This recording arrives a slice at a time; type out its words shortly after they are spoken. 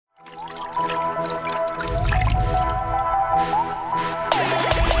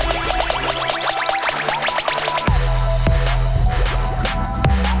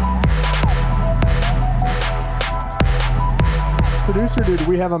producer dude,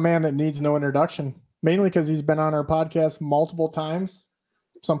 we have a man that needs no introduction, mainly because he's been on our podcast multiple times.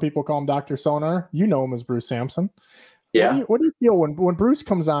 Some people call him Dr. Sonar. You know him as Bruce Samson. Yeah. What do you feel when Bruce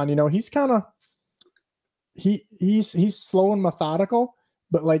comes on? You know, he's kind of he's slow and methodical,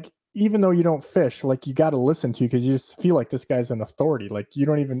 but like even though you don't fish, like you got to listen to because you just feel like this guy's an authority. Like you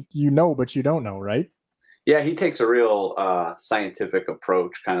don't even but you don't know, right? Yeah, he takes a real scientific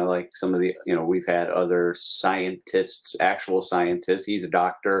approach, kind of like some of the, we've had other scientists, actual scientists. He's a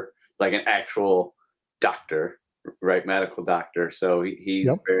doctor, like an actual doctor, right? Medical doctor. So he's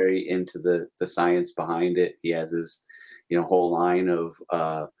very into the science behind it. He has his, whole line of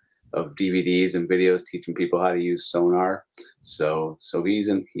DVDs and videos teaching people how to use sonar. So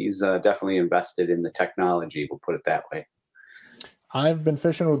he's definitely invested in the technology. We'll put it that way. I've been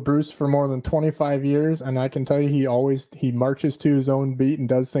fishing with Bruce for more than 25 years, and I can tell you he marches to his own beat and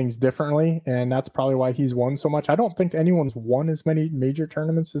does things differently, and that's probably why he's won so much. I don't think anyone's won as many major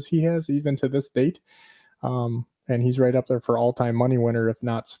tournaments as he has, even to this date. And he's right up there for all-time money winner, if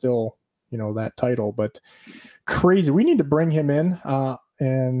not still, that title. But crazy. We need to bring him in,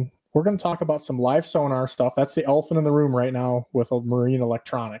 and we're going to talk about some live sonar stuff. That's the elephant in the room right now with marine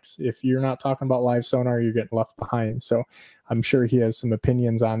electronics. If you're not talking about live sonar, you're getting left behind. So I'm sure he has some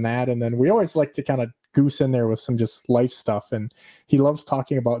opinions on that. And then we always like to kind of goose in there with some just life stuff. And he loves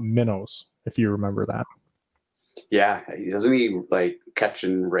talking about minnows, if you remember that. Yeah. Doesn't he like catch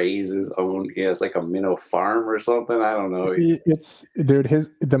and raise his own? He has like a minnow farm or something. I don't know. It's dude,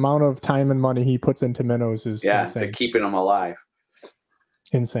 the amount of time and money he puts into minnows is insane. They're keeping them alive.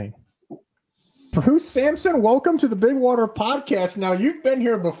 Insane. Bruce Samson, welcome to the Bigwater podcast. Now, you've been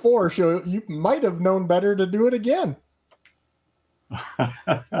here before, so you might have known better to do it again.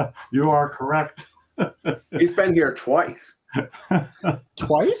 You are correct. He's been here twice.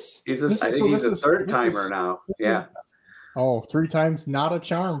 Twice? I think he's a third timer now. Yeah. 3 times, not a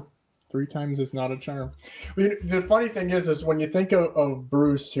charm. 3 times is not a charm. The funny thing is when you think of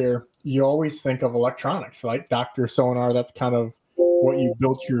Bruce here, you always think of electronics, right? Dr. Sonar, that's kind of what you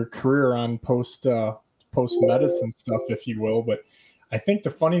built your career on post medicine stuff, if you will. But I think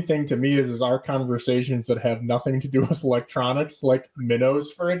the funny thing to me is our conversations that have nothing to do with electronics, like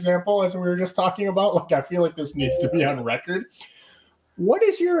minnows, for example, as we were just talking about. Like, I feel like this needs to be on record. What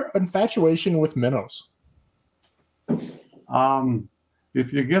is your infatuation with minnows?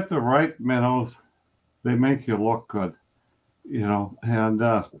 If you get the right minnows, they make you look good, and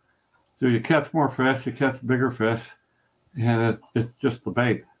so you catch more fish, you catch bigger fish. And it's just the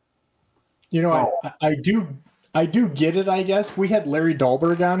bait. I do get it, I guess. We had Larry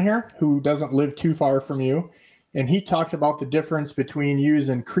Dahlberg on here, who doesn't live too far from you. And he talked about the difference between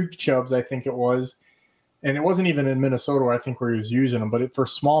using creek chubs, I think it was. And it wasn't even in Minnesota where I think where he was using them, but for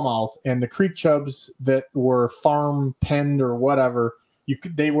smallmouth. And the creek chubs that were farm penned or whatever,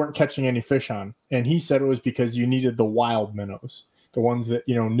 they weren't catching any fish on. And he said it was because you needed the wild minnows. The ones that,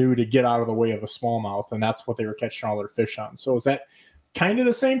 knew to get out of the way of a smallmouth, and that's what they were catching all their fish on. So is that kind of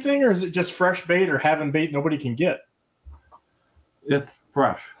the same thing, or is it just fresh bait or having bait nobody can get? It's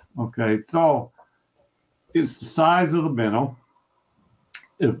fresh. Okay. So it's the size of the minnow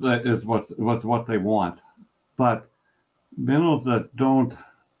is what they want. But minnows that don't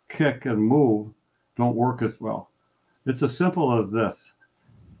kick and move don't work as well. It's as simple as this.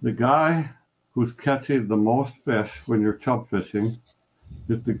 The guy who's catching the most fish when you're chub fishing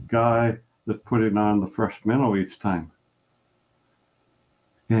is the guy that's putting on the fresh minnow each time.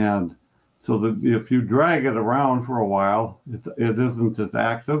 And so that if you drag it around for a while, it isn't as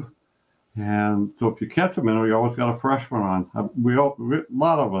active. And so if you catch a minnow, you always got a fresh one on. A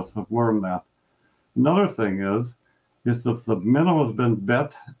lot of us have learned that. Another thing is if the minnow has been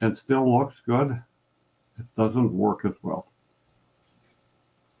bit and still looks good, it doesn't work as well.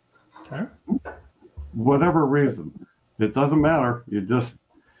 Okay. Whatever reason, it doesn't matter. It's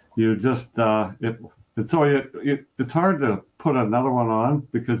hard to put another one on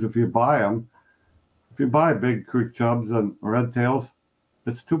because if you buy big creek chubs and red tails,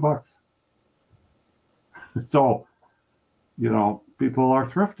 it's $2. So, people are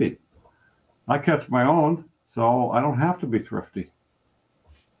thrifty. I catch my own, so I don't have to be thrifty.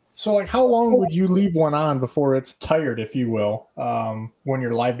 So, like, how long would you leave one on before it's tired, if you will, when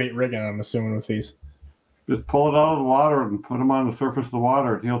you're live bait rigging, I'm assuming, with these? Just pull it out of the water and put him on the surface of the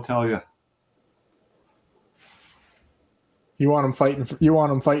water, and he'll tell you. You want him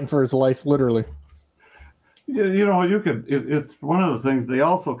fighting for his life, literally. You could. It's one of the things. They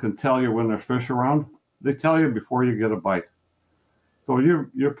also can tell you when there's fish around. They tell you before you get a bite. So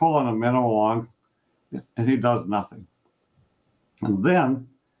you're pulling a minnow along, and he does nothing. And then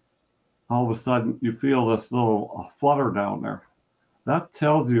all of a sudden you feel this little flutter down there. that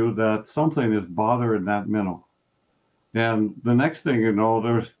tells you that something is bothering that minnow. And the next thing you know,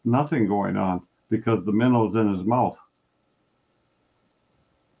 there's nothing going on because the minnow's in his mouth.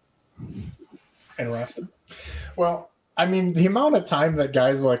 Interesting. Well, I mean, the amount of time that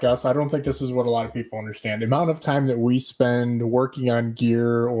guys like us, I don't think this is what a lot of people understand. The amount of time that we spend working on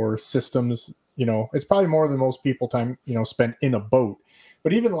gear or systems, it's probably more than most people time, spent in a boat.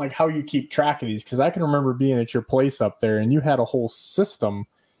 But even like how you keep track of these, because I can remember being at your place up there and you had a whole system.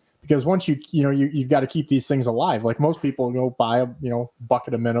 Because once you've got to keep these things alive. Like most people go buy a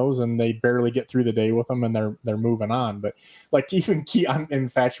bucket of minnows and they barely get through the day with them and they're moving on. But like to even keep, I'm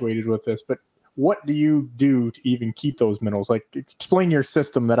infatuated with this. But what do you do to even keep those minnows? Like explain your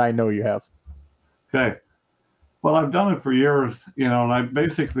system that I know you have. Okay. Well, I've done it for years, and I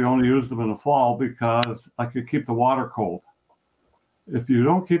basically only use them in the fall because I could keep the water cold. If you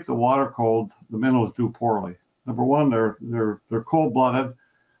don't keep the water cold, the minnows do poorly. Number one, they're cold-blooded.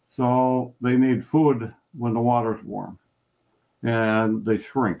 So they need food when the water's warm, and they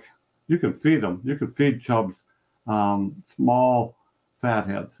shrink. You can feed them. You can feed chubs, small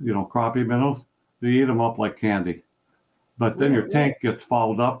fatheads, crappie minnows. They eat them up like candy. But then your tank gets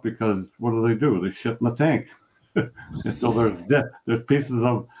fouled up because what do? They shit in the tank. And so there's pieces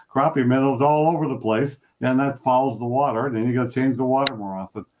of crappie minnows all over the place, and that fouls the water. And then you got to change the water more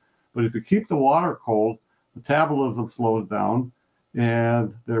often. But if you keep the water cold, metabolism slows down.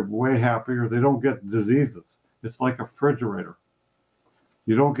 And they're way happier. They don't get diseases. It's like a refrigerator.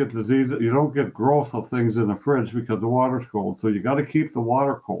 You don't get diseases. You don't get growth of things in the fridge because the water's cold. So you got to keep the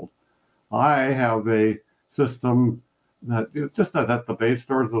water cold. I have a system that just at the bait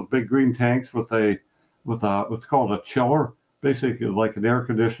stores, those big green tanks with what's called a chiller, basically like an air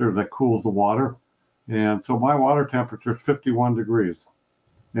conditioner that cools the water. And so my water temperature is 51 degrees,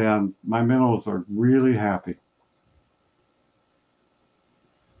 and my minnows are really happy.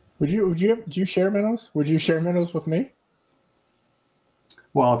 Do you share minnows? Would you share minnows with me?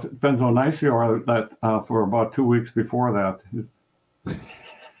 Well, it depends how nice you are. That for about 2 weeks before that.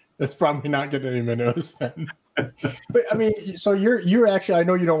 That's probably not getting any minnows then. But I mean, so you're actually, I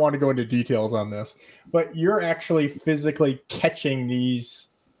know you don't want to go into details on this, but you're actually physically catching these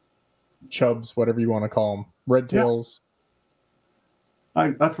chubs, whatever you want to call them, red tails.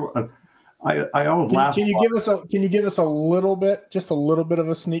 Yeah. That's what I always laugh. Can you give us a little bit of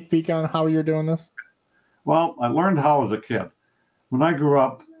a sneak peek on how you're doing this? Well, I learned how as a kid. When I grew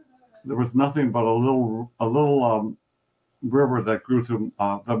up, there was nothing but a little river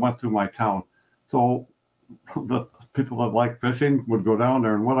that went through my town. So the people that like fishing would go down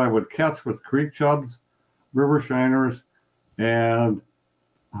there, and what I would catch was creek chubs, river shiners, and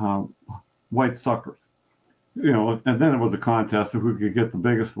white suckers. And then it was a contest of who could get the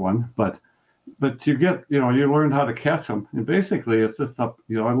biggest one, but you get, you learn how to catch them. And basically it's just I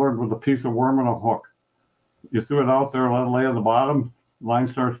learned with a piece of worm and a hook. You threw it out there, let it lay on the bottom, line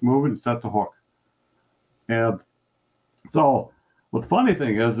starts moving, set the hook. And so the funny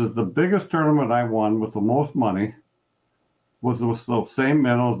thing is the biggest tournament I won with the most money was those same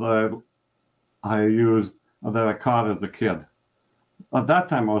minnows that I used, that I caught as a kid. At that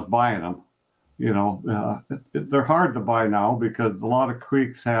time I was buying them. They're hard to buy now because a lot of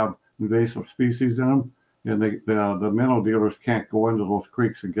creeks have invasive species in them, and the minnow dealers can't go into those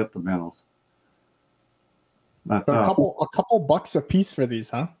creeks and get the minnows. But, a couple bucks a piece for these,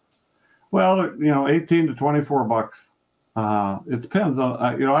 huh? Well, $18 to $24. It depends on.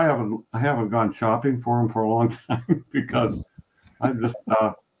 I haven't gone shopping for them for a long time because I just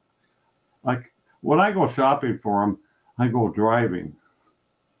like when I go shopping for them, I go driving.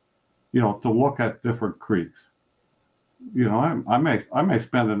 To look at different creeks. I may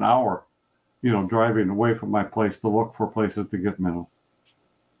spend an hour, driving away from my place to look for places to get minnows.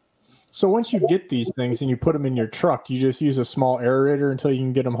 So once you get these things and you put them in your truck, you just use a small aerator until you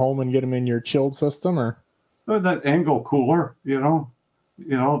can get them home and get them in your chilled system, or that angle cooler,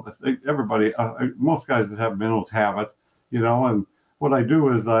 everybody, most guys that have minnows have it, and what I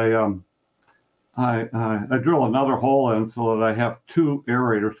do is I drill another hole in so that I have two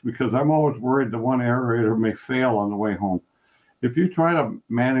aerators because I'm always worried that one aerator may fail on the way home. If you try to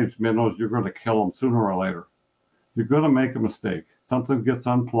manage minnows, you're going to kill them sooner or later. You're going to make a mistake. Something gets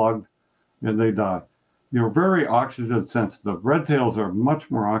unplugged and they die. You're very oxygen sensitive. Red tails are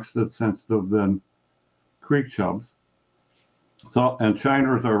much more oxygen sensitive than creek chubs. So, and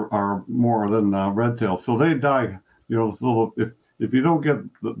shiners are more than red tails. So they die, so if you don't get,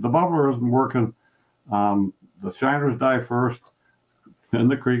 the bubbler isn't working, the shiners die first, then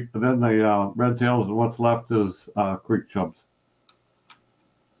the creek, then the red tails, and what's left is creek chubs.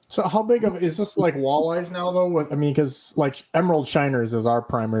 So how big of is this like walleyes now though? I mean, because like emerald shiners is our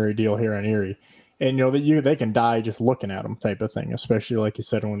primary deal here in Erie, and you know that they can die just looking at them type of thing, especially like you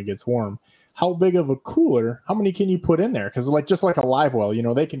said when it gets warm. How big of a cooler? How many can you put in there? Because like just like a live well, you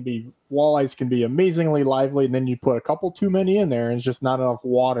know, walleyes can be amazingly lively, and then you put a couple too many in there, and it's just not enough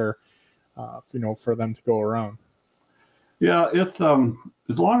water, you know, for them to go around. Yeah, it's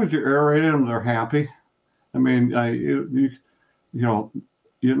as long as you aerate them, they're happy. I mean, you know,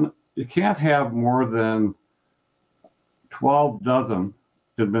 you can't have more than 12 dozen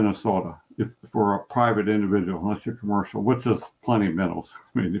in Minnesota for a private individual, unless you're commercial, which is plenty of minnows.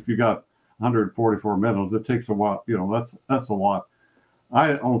 I mean, if you got 144 minnows, it takes a while. You know, that's a lot.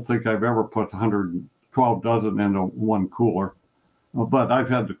 I don't think I've ever put 112 dozen into one cooler, but I've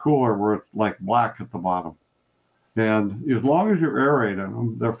had the cooler where it's like black at the bottom. And as long as you're aerating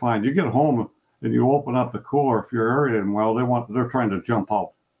them, they're fine. You get home and you open up the cooler. If you're aerating well, they're trying to jump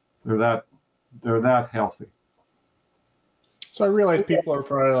out. They're that healthy. So I realize people are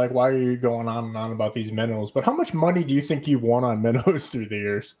probably like, "Why are you going on and on about these minnows?" But how much money do you think you've won on minnows through the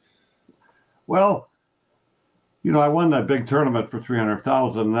years? Well, you know, I won that big tournament for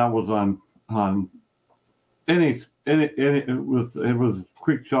 300,000. That was on any it was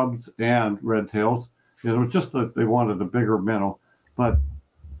creek chubs and red tails. It was just that they wanted a bigger minnow. But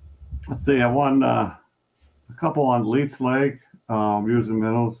let's see, I won a couple on Leech Lake using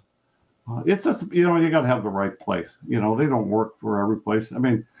minnows. It's just, you know, you got to have the right place. You know, they don't work for every place. I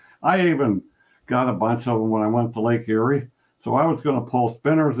mean, I even got a bunch of them when I went to Lake Erie. So I was going to pull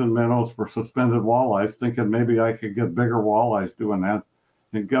spinners and minnows for suspended walleyes, thinking maybe I could get bigger walleyes doing that.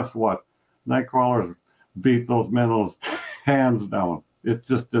 And guess what? Night crawlers beat those minnows hands down. It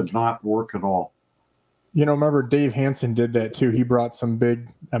just did not work at all. You know, remember Dave Hansen did that too. He brought some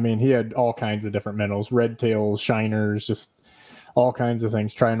he had all kinds of different minnows, red tails, shiners, just all kinds of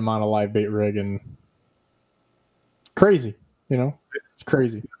things, trying them on a live bait rig, and crazy, you know, it's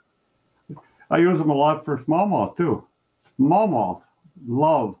crazy. I use them a lot for smallmouth too. Smallmouth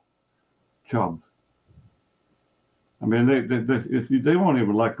love chubs. I mean, they won't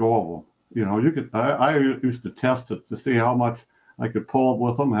even let go of them. You know, I used to test it to see how much I could pull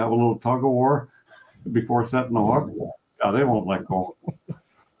with them, have a little tug of war before setting the hook. Yeah, they won't let go.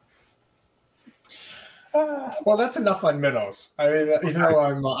 Well, that's enough on minnows. I mean, you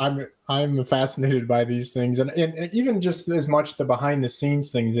know, I'm fascinated by these things, and even just as much the behind the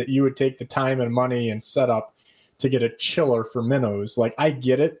scenes things that you would take the time and money and set up to get a chiller for minnows. Like, I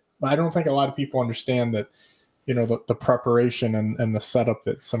get it, but I don't think a lot of people understand that, you know, the preparation and the setup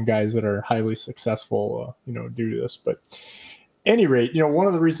that some guys that are highly successful, you know, do to this. But any rate, you know, one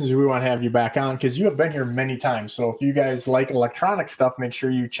of the reasons we want to have you back on, because you have been here many times. So if you guys like electronic stuff, make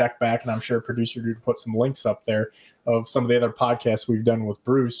sure you check back. And I'm sure producer Dude put some links up there of some of the other podcasts we've done with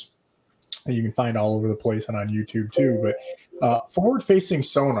Bruce that you can find all over the place and on YouTube too. But forward facing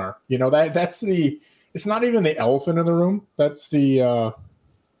sonar, you know, that's it's not even the elephant in the room. That's the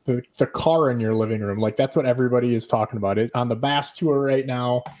car in your living room. Like, that's what everybody is talking about. It on the Bass Tour right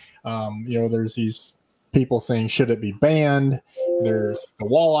now. You know, there's these people saying, should it be banned? There's the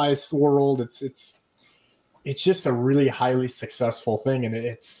walleye world. It's just a really highly successful thing, and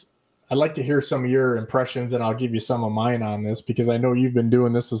I'd like to hear some of your impressions, and I'll give you some of mine on this, because I know you've been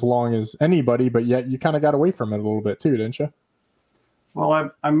doing this as long as anybody, but yet you kind of got away from it a little bit too, didn't you?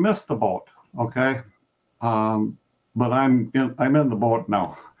 Well, I missed the boat, okay, but I'm in the boat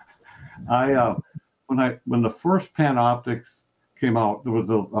now. When the first Panoptics came out, there was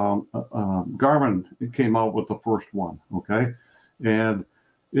the Garmin came out with the first one, okay, and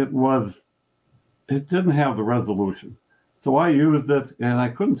it didn't have the resolution, so I used it, and I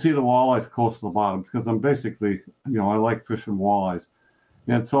couldn't see the walleyes close to the bottom, because I'm basically, you know, I like fishing walleyes,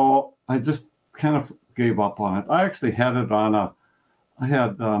 and so I just kind of gave up on it. I actually had it on I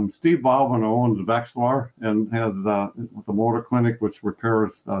had Steve Baldwin owns Vexilar and has the Motor Clinic, which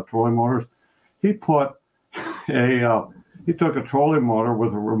repairs trolling motors. He put he took a trolling motor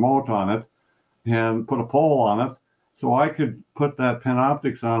with a remote on it and put a pole on it, so I could put that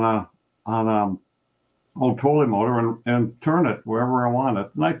Panoptics on a old trolling motor and turn it wherever I want it.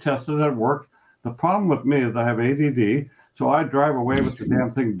 And I tested it, it worked. The problem with me is I have ADD, so I drive away with the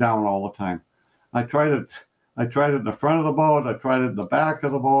damn thing down all the time. I tried it in the front of the boat, I tried it in the back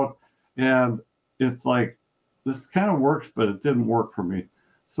of the boat, and it's like, this kind of works, but it didn't work for me.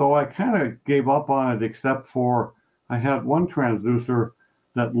 So I kind of gave up on it, except for I had one transducer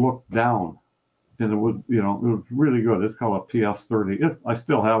that looked down, and it was really good. It's called a PS30. I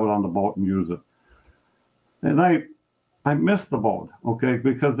still have it on the boat and use it. And I missed the boat, okay,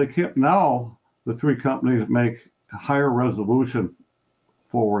 because now the three companies make higher resolution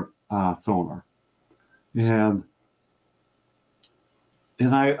forward sonar, and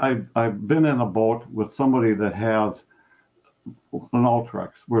I've been in a boat with somebody that has an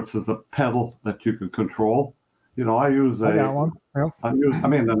Ultrex, which is a pedal that you can control. I use I got one. Yep. I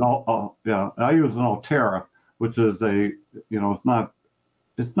use an Altera, which is it's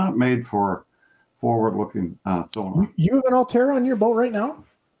not made for forward-looking sonar. You have an Altera on your boat right now?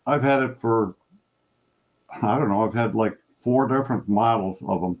 I've had it for, I don't know, I've had like 4 different models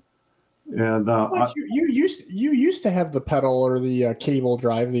of them. And you used to have the pedal or the cable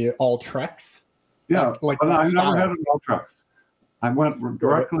drive, the Altrex. Yeah, but I never had an Ultrex. I went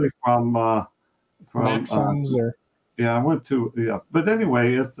directly from Maxims I went to But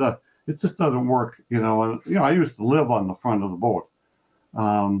anyway, it just doesn't work, And I used to live on the front of the boat,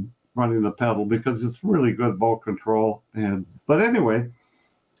 running the pedal because it's really good boat control. But anyway,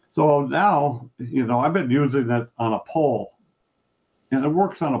 so now I've been using it on a pole, and it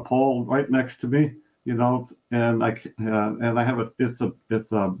works on a pole right next to me. And I have it's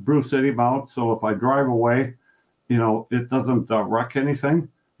a Brew City mount, so if I drive away, it doesn't wreck anything.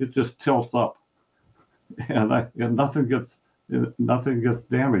 It just tilts up, and nothing gets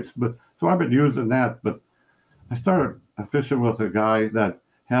damaged. But so I've been using that. But I started fishing with a guy that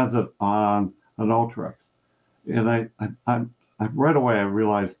has it on an Ultrex, and I right away I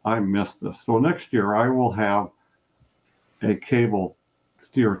realized I missed this. So next year I will have a cable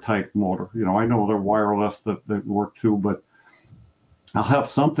steer type motor. I know they're wireless that work too, but I'll have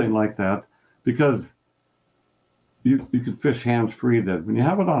something like that because you can fish hands free then. When you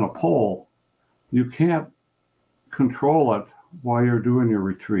have it on a pole, you can't control it while you're doing your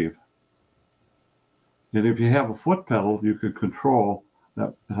retrieve. And if you have a foot pedal, you can control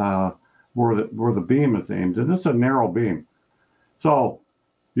that where the beam is aimed, and it's a narrow beam, so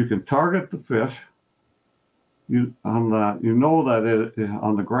you can target the fish. You know that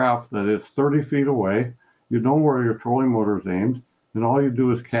on the graph that it's 30 feet away. You know where your trolling motor is aimed, and all you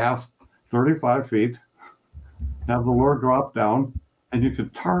do is cast 35 feet, have the lure drop down, and you can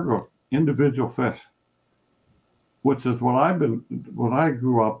target individual fish, which is what I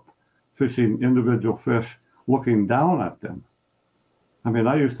grew up fishing individual fish, looking down at them. I mean,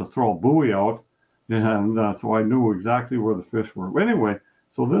 I used to throw a buoy out, and so I knew exactly where the fish were. Anyway,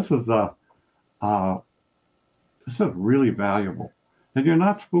 so this is really valuable, and you're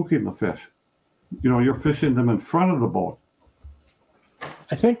not spooking the fish. You're fishing them in front of the boat.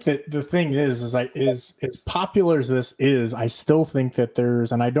 I think that the thing is as popular as this is, I still think that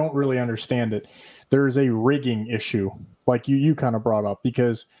and I don't really understand it, there's a rigging issue, like you kind of brought up,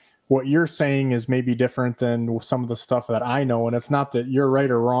 because what you're saying is maybe different than some of the stuff that I know, and it's not that you're right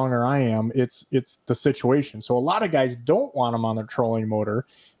or wrong or I am, it's the situation. So a lot of guys don't want them on their trolling motor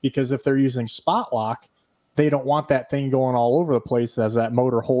because if they're using spot lock, they don't want that thing going all over the place as that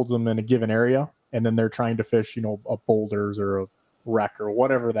motor holds them in a given area, and then they're trying to fish, a boulders or a wreck or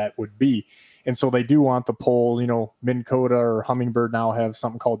whatever that would be. And so they do want the pole. Minn Kota or Humminbird now have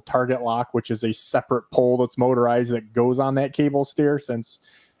something called target lock, which is a separate pole that's motorized that goes on that cable steer. Since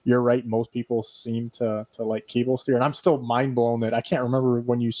you're right, most people seem to like cable steer, and I'm still mind blown that I can't remember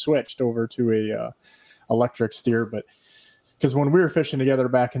when you switched over to a electric steer, but because when we were fishing together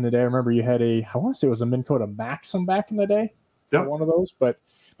back in the day, I remember you had I want to say it was a Minn Kota Maxim back in the day. Yep. One of those, but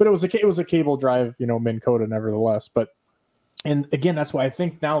it was a cable drive, Minn Kota nevertheless. And again, that's why I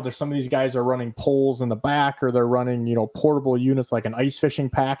think now there's some of these guys are running poles in the back, or they're running, portable units like an ice fishing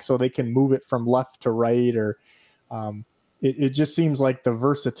pack, so they can move it from left to right, or it just seems like the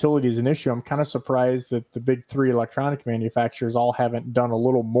versatility is an issue. I'm kind of surprised that the big 3 electronic manufacturers all haven't done a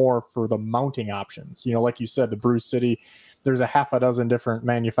little more for the mounting options. Like you said, the Brew City, there's a half a dozen different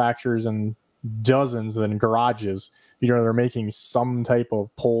manufacturers and dozens in garages. They're making some type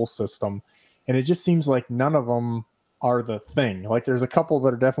of pole system, and it just seems like none of them are the thing. Like there's a couple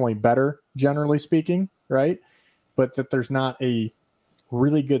that are definitely better, generally speaking, right? But that there's not a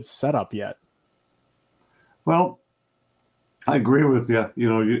really good setup yet. Well, I agree with you.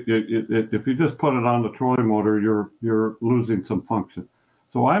 If you just put it on the trolling motor, you're losing some function.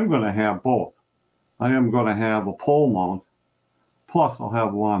 So I'm going to have both. I am going to have a pole mount, plus I'll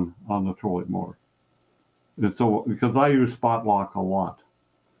have one on the trolling motor. And so because I use spot lock a lot,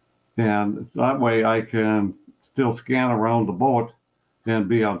 and that way I can still scan around the boat and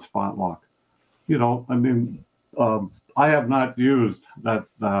be on spot lock. I have not used that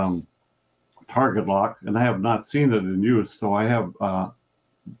target lock, and I have not seen it in use, so I have that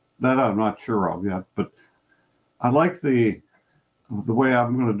I'm not sure of yet. But I like the way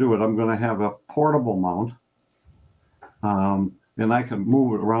I'm going to do it. I'm going to have a portable mount, and I can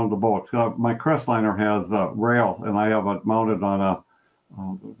move it around the boat. My Crestliner has a rail, and I have it mounted on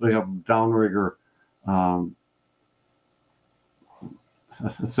They have downrigger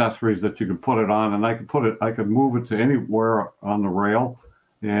accessories that you can put it on, and I could move it to anywhere on the rail,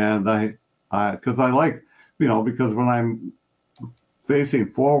 and because I like, because when I'm facing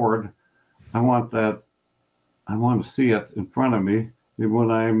forward, I want to see it in front of me, and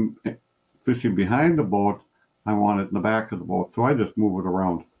when I'm fishing behind the boat, I want it in the back of the boat, so I just move it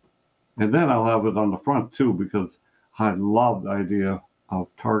around, and then I'll have it on the front too, because I love the idea of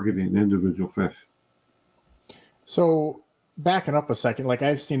targeting individual fish. So backing up a second, like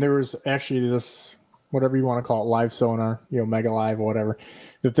I've seen, there was actually this, whatever you want to call it, live sonar, Mega Live or whatever,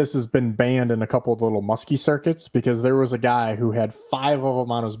 that this has been banned in a couple of little muskie circuits, because there was a guy who had 5 of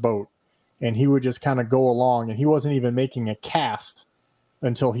them on his boat, and he would just kind of go along, and he wasn't even making a cast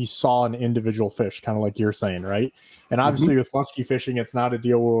until he saw an individual fish, kind of like you're saying, right? And obviously with muskie fishing, it's not a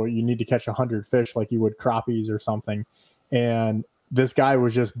deal where you need to catch 100 fish like you would crappies or something. And this guy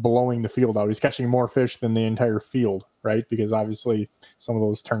was just blowing the field out. He's catching more fish than the entire field, right? Because obviously some of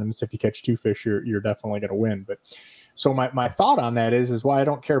those tournaments, if you catch 2 fish, you're definitely going to win. But so my thought on that is why I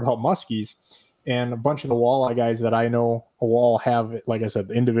don't care about muskies. And a bunch of the walleye guys that I know will all have, like I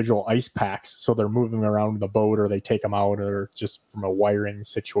said, individual ice packs. So they're moving around the boat, or they take them out, or just from a wiring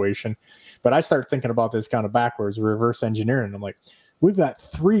situation. But I start thinking about this kind of backwards, reverse engineering. I'm like, we've got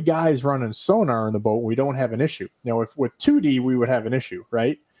 3 guys running sonar in the boat. We don't have an issue. If with 2D, we would have an issue,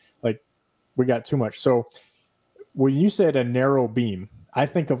 right? Like we got too much. So when you said a narrow beam, I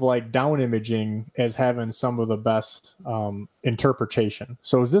think of like down imaging as having some of the best interpretation.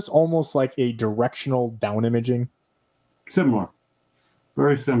 So is this almost like a directional down imaging? Similar,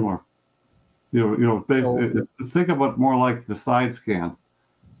 very similar. Think of it more like the side scan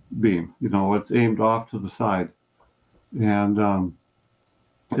beam. It's aimed off to the side, and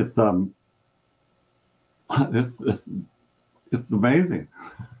it's amazing.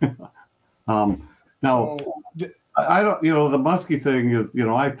 Now. I don't, the muskie thing is,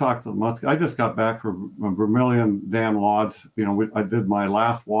 I talked to the muskie. I just got back from Vermilion Dam Lodge. I did my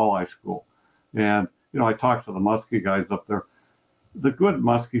last walleye school, and I talked to the muskie guys up there. The good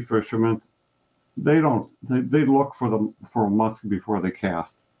muskie fishermen, they look for a muskie before they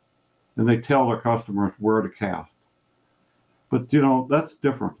cast, and they tell their customers where to cast. But that's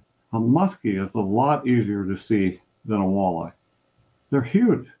different. A muskie is a lot easier to see than a walleye. They're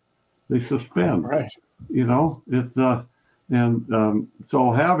huge. They suspend. Right. It's so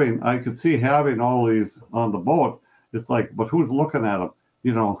I could see having all these on the boat. It's like, but who's looking at them?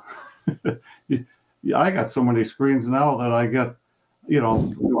 I got so many screens now that I get,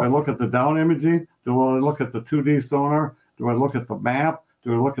 do I look at the down imaging? Do I look at the 2D sonar? Do I look at the map?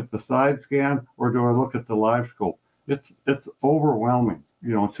 Do I look at the side scan? Or do I look at the live scope? It's overwhelming,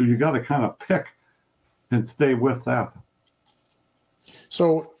 so you got to kind of pick and stay with that.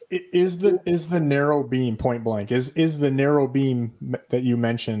 So is the narrow beam, point blank, is the narrow beam that you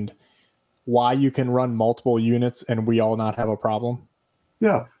mentioned why you can run multiple units and we all not have a problem?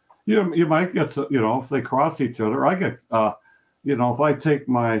 Yeah. You might get, if they cross each other, I get, if I take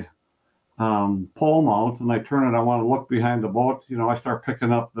my pole mount and I turn it, I want to look behind the boat, I start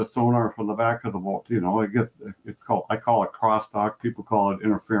picking up the sonar from the back of the boat, I call it crosstalk. People call it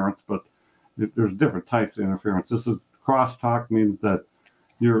interference, but there's different types of interference. This is crosstalk, means that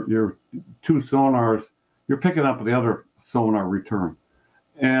your 2 sonars, you're picking up the other sonar return.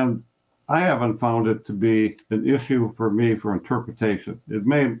 And I haven't found it to be an issue for me for interpretation. It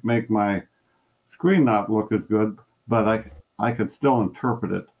may make my screen not look as good, but I can still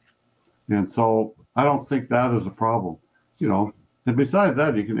interpret it. And so I don't think that is a problem. And besides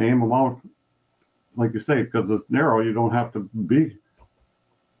that, you can aim them out, like you say, because it's narrow, you don't have to be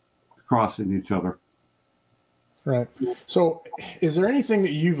crossing each other. Right. So is there anything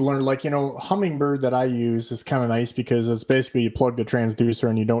that you've learned, like, Hummingbird that I use is kind of nice because it's basically you plug the transducer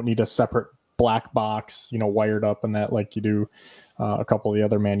and you don't need a separate black box, wired up and that like you do a couple of the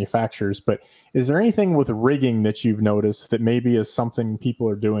other manufacturers. But is there anything with rigging that you've noticed that maybe is something people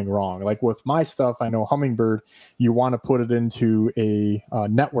are doing wrong? Like with my stuff, I know Hummingbird, you want to put it into a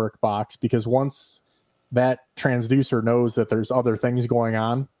network box, because once that transducer knows that there's other things going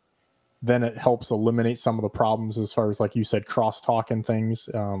on, then it helps eliminate some of the problems as far as, like you said, crosstalk and things,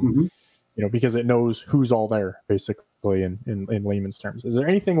 because it knows who's all there, basically, in layman's terms. Is there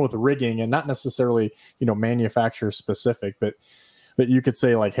anything with rigging, and not necessarily, manufacturer specific, but that you could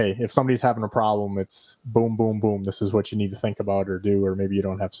say, like, hey, if somebody's having a problem, it's boom, boom, boom, this is what you need to think about or do, or maybe you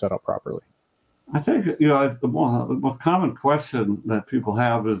don't have set up properly? I think, the most common question that people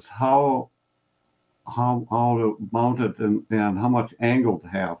have is how to mount it and how much angle to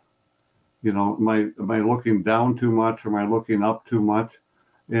have. Am I looking down too much? Or am I looking up too much?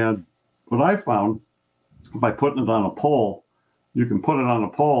 And what I found by putting it on a pole, you can put it on a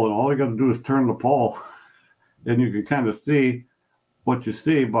pole, and all you got to do is turn the pole, and you can kind of see what you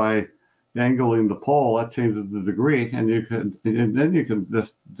see by angling the pole. That changes the degree, and then you can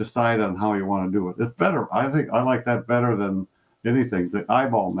just decide on how you want to do it. It's better. I think I like that better than anything. The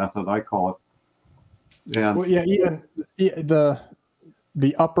eyeball method, I call it. And well, yeah, even the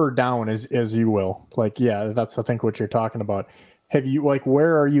up or down is as you will. Like, yeah, that's I think what you're talking about. Have you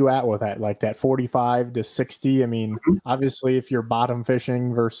where are you at with that? Like that 45 to 60? I mean, obviously if you're bottom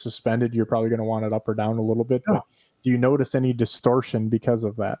fishing versus suspended, you're probably going to want it up or down a little bit, but do you notice any distortion because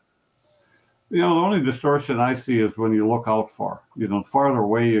of that? The only distortion I see is when you look out far. The farther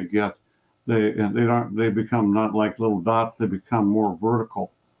away you get, they become not like little dots, they become more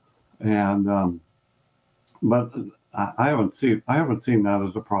vertical. And but I haven't seen that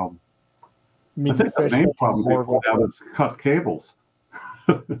as a problem. I think the main problem people have is cut cables.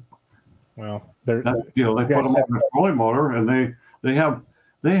 Well, they put them on the trolling motor, and they have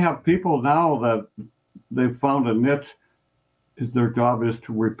people now that they've found a niche. Their job is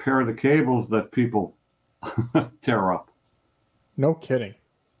to repair the cables that people tear up. No kidding.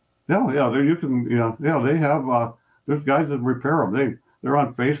 Yeah. They have. There's guys that repair them. They're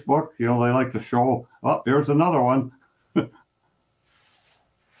on Facebook. They like to show. Oh, there's another one.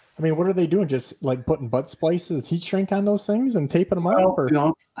 I mean, what are they doing? Just like putting butt splices, heat shrink on those things and taping them up? Or?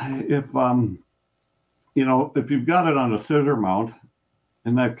 If you've got it on a scissor mount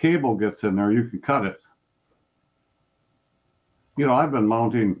and that cable gets in there, you can cut it. I've been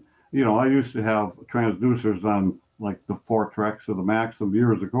mounting. I used to have transducers on like the Fortrex or the Maxim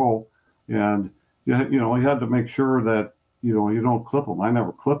years ago, and you had to make sure that you don't clip them. I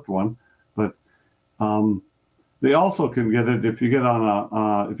never clipped one, but they also can get it if you get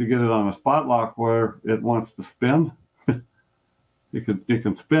on a spot lock where it wants to spin. it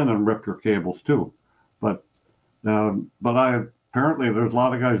can spin and rip your cables too. But apparently there's a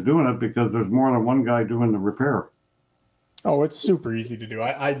lot of guys doing it because there's more than one guy doing the repair. Oh, it's super easy to do.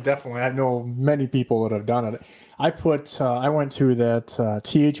 I know many people that have done it. I went to that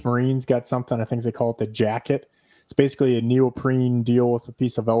TH Marine's got something, I think they call it the jacket. It's basically a neoprene deal with a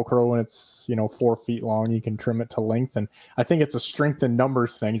piece of Velcro, and it's 4 feet long. You can trim it to length, and I think it's a strength in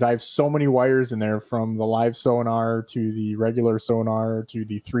numbers things. I have so many wires in there, from the live sonar to the regular sonar to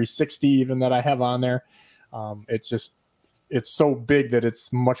the 360 even that I have on there. It's so big that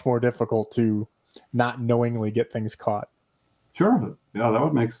it's much more difficult to not knowingly get things caught. Sure, yeah, that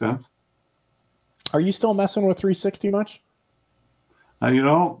would make sense. Are you still messing with 360 much? I've been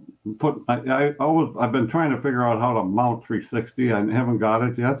trying to figure out how to mount 360. I haven't got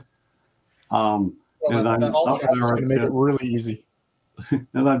it yet. That Ultra's going to make it really easy.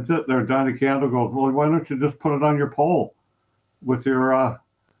 And I'm sitting there. Johnny Candle goes, "Well, why don't you just put it on your pole with your, I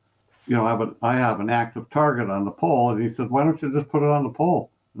have an active target on the pole." And he said, "Why don't you just put it on the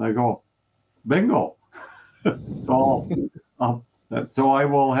pole?" And I go, "Bingo!" So I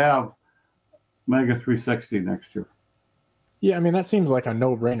will have Mega 360 next year. Yeah, I mean, that seems like a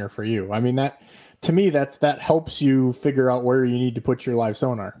no-brainer for you. I mean, to me, that helps you figure out where you need to put your live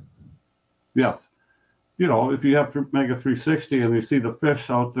sonar. Yes. If you have Mega 360 and you see the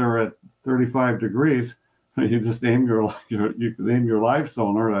fish out there at 35 degrees, you just aim you can aim your live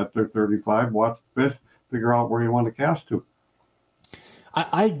sonar at their 35, watch the fish, figure out where you want to cast to.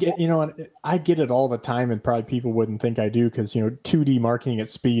 I get, I get it all the time, and probably people wouldn't think I do because, 2D marking at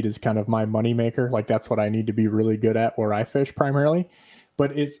speed is kind of my moneymaker. Like, that's what I need to be really good at where I fish primarily.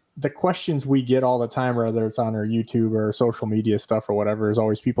 But it's the questions we get all the time, whether it's on our YouTube or social media stuff or whatever, is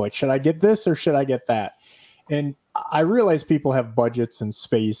always people like, should I get this or should I get that? And I realize people have budgets and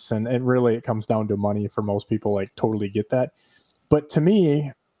space, and really it comes down to money for most people. Like, totally get that. But to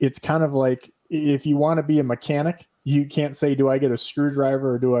me, it's kind of like, if you want to be a mechanic, you can't say, do I get a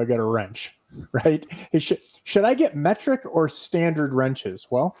screwdriver or do I get a wrench, right? Should I get metric or standard wrenches?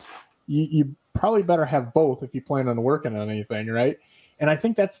 Well, you probably better have both if you plan on working on anything, right? And I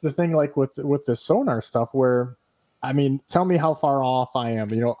think that's the thing, like with the sonar stuff, where, I mean, tell me how far off I am.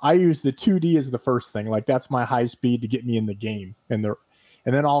 I use the 2D as the first thing. Like, that's my high speed to get me in the game. And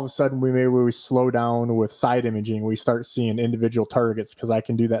then all of a sudden we slow down with side imaging. We start seeing individual targets because I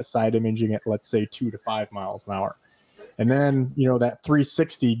can do that side imaging at, let's say, 2 to 5 miles an hour. And then, that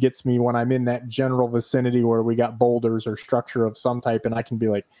 360 gets me when I'm in that general vicinity where we got boulders or structure of some type, and I can be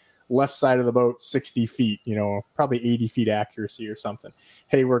like left side of the boat, 60 feet, probably 80 feet accuracy or something.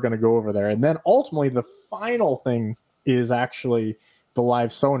 Hey, we're going to go over there. And then ultimately the final thing is actually the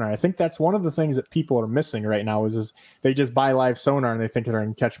live sonar. I think that's one of the things that people are missing right now is they just buy live sonar and they think they're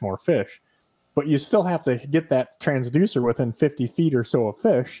going to catch more fish. but you still have to get that transducer within 50 feet or so of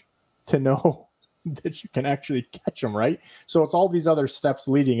fish to know that you can actually catch them, right? So it's all these other steps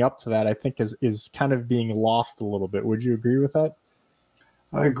leading up to that, I think is kind of being lost a little bit. Would you agree with that?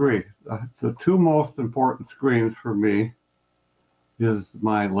 I agree. The two most important screens for me is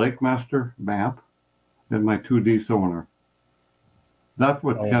my Lake Master map and my 2D sonar. That's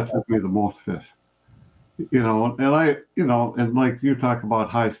what catches me the most fish. And like you talk about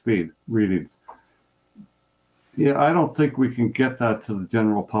high speed readings. Yeah, I don't think we can get that to the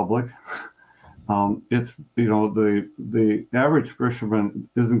general public. It's the average fisherman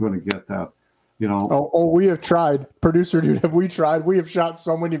isn't going to get that. We have tried. Producer dude, have we tried? We have shot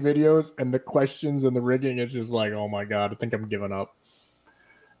so many videos, and the questions and the rigging is just like, oh my god, I think I'm giving up.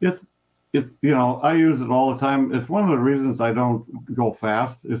 It's I use it all the time. It's one of the reasons I don't go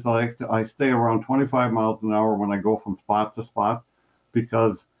fast. Is I stay around 25 miles an hour when I go from spot to spot,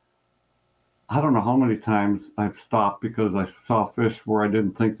 because I don't know how many times I've stopped because I saw fish where I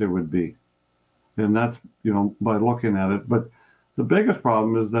didn't think they would be. And that's, by looking at it. But the biggest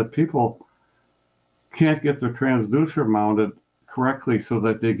problem is that people can't get their transducer mounted correctly so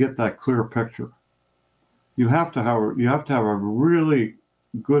that they get that clear picture. You have to have a really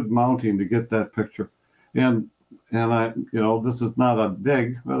good mounting to get that picture. And I, this is not a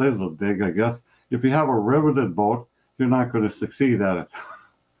dig, well, it is a dig, I guess. If you have a riveted boat, you're not going to succeed at it.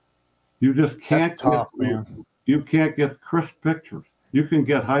 You just can't. That's tough, man. You can't get crisp pictures. You can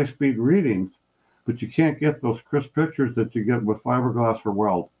get high-speed readings, but you can't get those crisp pictures that you get with fiberglass or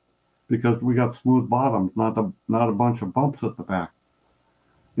weld, because we got smooth bottoms, not a bunch of bumps at the back.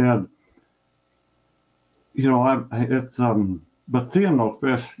 And but seeing those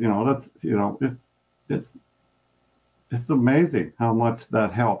fish, it's amazing how much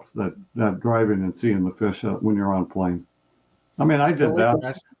that helps, that driving and seeing the fish when you're on plane. I mean, I did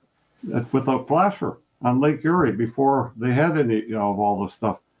that with a flasher on Lake Erie before they had any of all this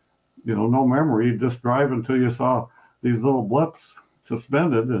stuff. No memory. You just drive until you saw these little blips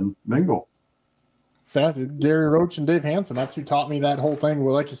suspended and bingo. That's Gary Roach and Dave Hansen. That's who taught me that whole thing.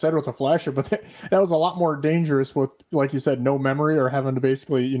 Well, like you said, with a flasher, but that was a lot more dangerous with, like you said, no memory or having to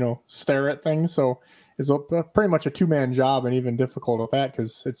basically, stare at things. So it's pretty much a 2-man job, and even difficult with that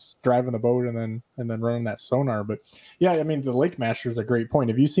because it's driving the boat and then running that sonar. But yeah, I mean, the Lake Master is a great point.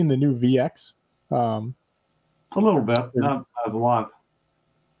 Have you seen the new VX? A little bit, not a lot.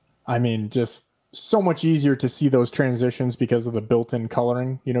 I mean, just so much easier to see those transitions because of the built-in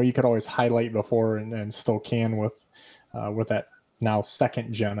coloring. You could always highlight before and still can with that now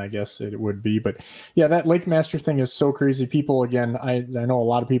 2nd gen, I guess it would be. But yeah, that Lake Master thing is so crazy. People, again, I know a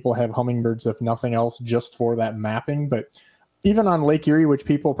lot of people have hummingbirds, if nothing else, just for that mapping. But even on Lake Erie, which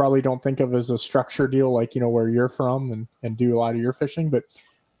people probably don't think of as a structure deal, like, where you're from and do a lot of your fishing, but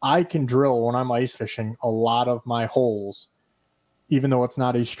I can drill when I'm ice fishing a lot of my holes, even though it's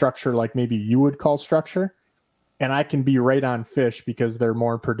not a structure like maybe you would call structure, and I can be right on fish because they're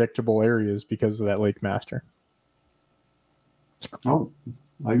more predictable areas because of that Lake Master. Oh,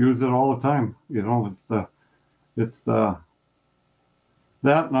 I use it all the time. It's that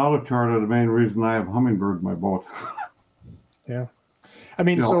and auto chart are the main reason I have hummingbird in my boat. Yeah. I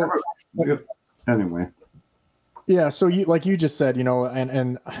mean, anyway. Yeah, so you just said,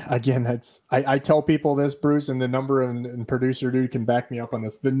 and again, I tell people this, Bruce, and the number, and producer dude can back me up on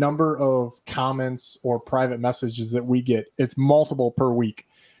this. The number of comments or private messages that we get, it's multiple per week.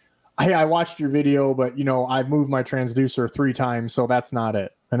 I watched your video, but I've moved my transducer 3 times, so that's not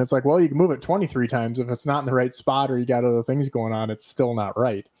it. And it's like, well, you can move it 23 times. If it's not in the right spot or you got other things going on, it's still not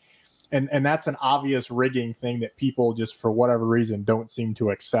right. And that's an obvious rigging thing that people just, for whatever reason, don't seem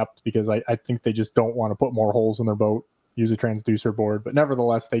to accept, because I think they just don't want to put more holes in their boat, use a transducer board. But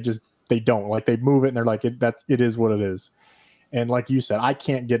nevertheless, they don't. Like, they move it and they're like, it is what it is. And like you said, I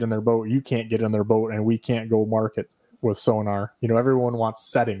can't get in their boat, you can't get in their boat, and we can't go market with Sonar. Everyone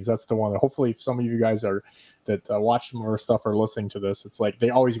wants settings. That's the one that hopefully some of you guys that watch some of our stuff are listening to this. It's like they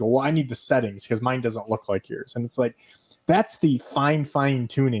always go, well, I need the settings because mine doesn't look like yours. And it's like, that's the fine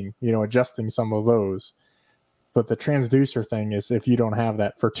tuning, adjusting some of those. But the transducer thing is, if you don't have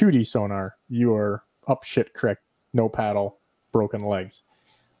that for 2D sonar, you are up shit creek, no paddle, broken legs.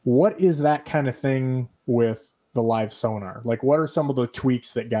 What is that kind of thing with the live sonar? Like, what are some of the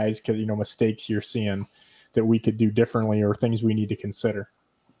tweaks that guys could, mistakes you're seeing that we could do differently, or things we need to consider?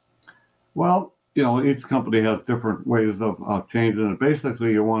 Well, each company has different ways of changing it.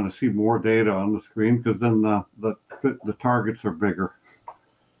 Basically, you want to see more data on the screen, because then the targets are bigger.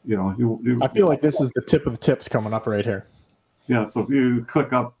 I feel like this is the tip of the tips coming up right here. Yeah, so if you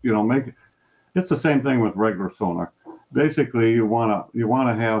click up, it's the same thing with regular sonar. Basically, you want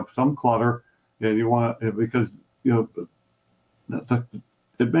to have some clutter and you want because it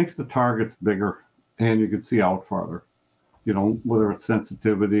makes the targets bigger, and you can see out farther. Whether it's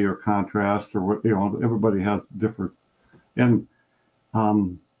sensitivity or contrast or what, everybody has different, and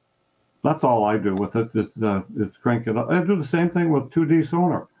that's all I do with it. It's crank it up. I do the same thing with 2D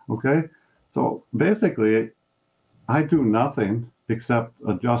sonar. Okay, so basically, I do nothing except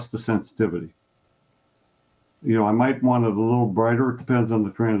adjust the sensitivity. I might want it a little brighter. It depends on the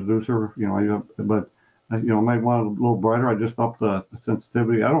transducer. I might want it a little brighter. I just up the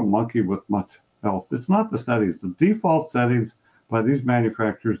sensitivity. I don't monkey with much else. It's not the settings. The default settings by these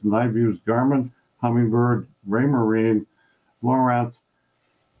manufacturers, and I've used Garmin, Humminbird, Raymarine, Lowrance,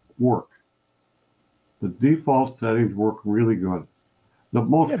 work. The default settings work really good. The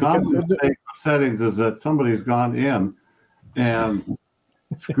most common mistake of settings is that somebody's gone in and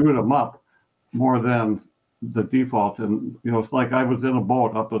screwed them up more than the default. And, it's like I was in a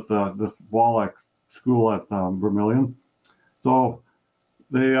boat up at this walleye school at Vermilion. So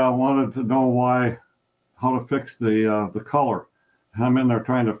they wanted to know how to fix the color. And I'm in there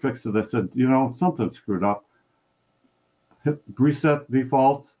trying to fix it. I said, something screwed up. Hit reset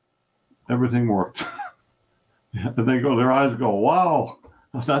defaults, everything worked. And their eyes go, wow,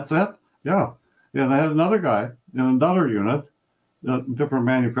 that's it? Yeah. And I had another guy in another unit, a different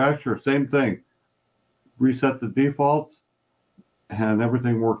manufacturer, same thing. Reset the defaults, and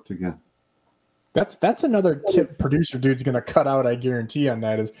everything worked again. That's another tip producer dude's going to cut out, I guarantee on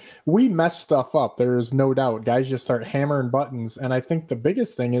that, is we mess stuff up. There is no doubt. Guys just start hammering buttons. And I think the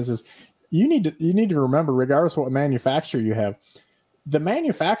biggest thing is you need to remember, regardless of what manufacturer you have, the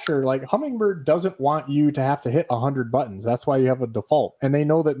manufacturer, like Humminbird, doesn't want you to have to hit 100 buttons. That's why you have a default. And they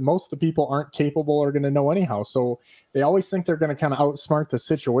know that most of the people aren't capable or going to know anyhow. So they always think they're going to kind of outsmart the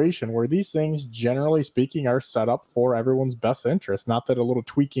situation, where these things, generally speaking, are set up for everyone's best interest. Not that a little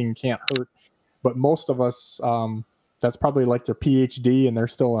tweaking can't hurt, but most of us, that's probably like their PhD and they're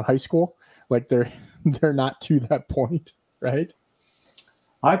still in high school. Like they're not to that point, right?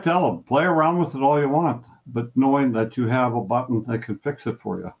 I tell them, play around with it all you want, but knowing that you have a button that can fix it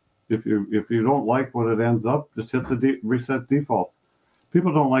for you. If you don't like what it ends up, just hit the reset default.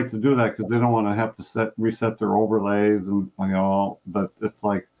 People don't like to do that because they don't want to have to reset their overlays and but it's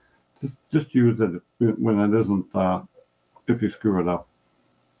like just use it when it isn't if you screw it up.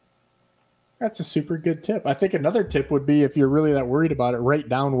 That's a super good tip. I think another tip would be, if you're really that worried about it, write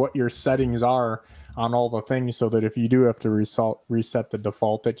down what your settings are on all the things, so that if you do have to reset the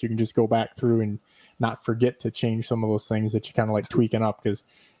default, that you can just go back through and not forget to change some of those things that you kind of like tweaking up. Because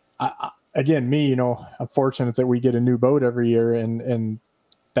again, I'm fortunate that we get a new boat every year, and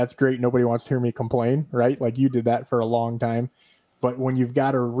that's great. Nobody wants to hear me complain, right? Like you did that for a long time. But when you've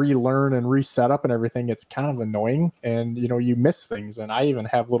got to relearn and reset up and everything, it's kind of annoying, and you miss things. And I even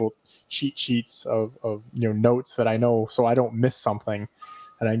have little cheat sheets of notes that I know, so I don't miss something,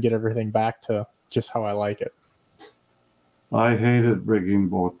 and I can get everything back to just how I like it. I hated rigging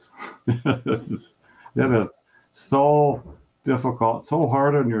boats. It is so difficult, so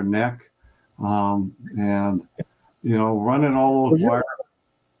hard on your neck, and running all those wires.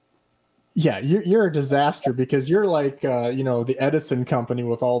 Yeah, you're a disaster, because you're like, the Edison company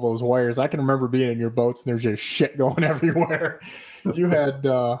with all those wires. I can remember being in your boats and there's just shit going everywhere. You had,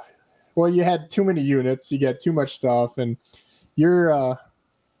 you had too many units. You got too much stuff, and you're, I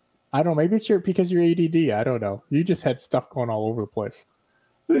don't know, maybe it's because you're ADD. I don't know. You just had stuff going all over the place.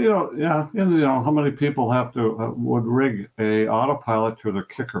 Yeah, and how many people would rig a autopilot to the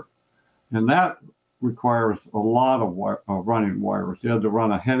kicker, and that requires a lot of running wires. You had to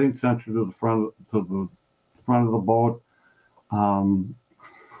run a heading sensor to the front of the boat,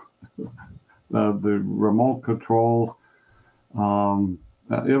 the remote control.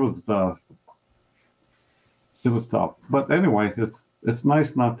 It was tough. But anyway, it's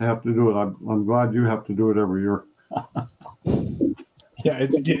nice not to have to do it. I'm glad you have to do it every year. Yeah,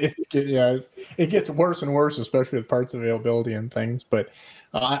 it gets worse and worse, especially with parts availability and things. But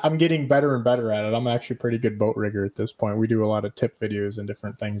I'm getting better and better at it. I'm actually a pretty good boat rigger at this point. We do a lot of tip videos and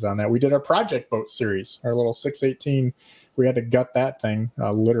different things on that. We did our project boat series, our little 618. We had to gut that thing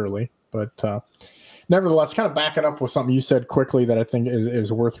literally. But nevertheless, kind of backing up with something you said quickly that I think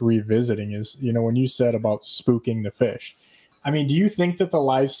is worth revisiting is, when you said about spooking the fish. I mean, do you think that the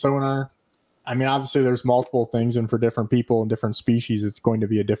live sonar, I mean, obviously there's multiple things, and for different people and different species, it's going to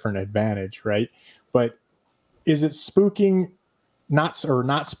be a different advantage, right? But is it spooking, not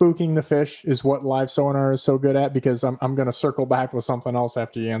spooking the fish is what live sonar is so good at? Because I'm going to circle back with something else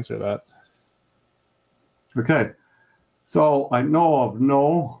after you answer that. Okay. So I know of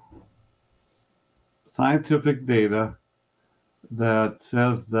no scientific data that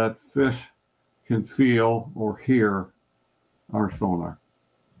says that fish can feel or hear our sonar.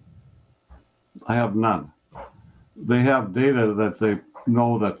 I have none. They have data that they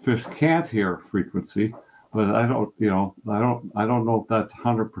know that fish can't hear frequency, but I don't know if that's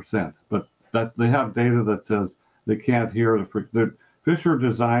 100%. But that they have data that says they can't hear the frequency. Fish are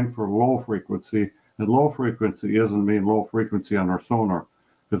designed for low frequency, and low frequency doesn't mean low frequency on our sonar,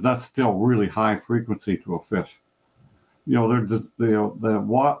 because that's still really high frequency to a fish. They're just,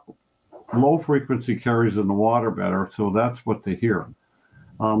 low frequency carries in the water better, so that's what they hear.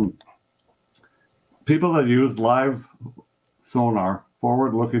 People that use live sonar,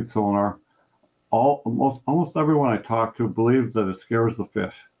 forward-looking sonar, almost everyone I talk to believes that it scares the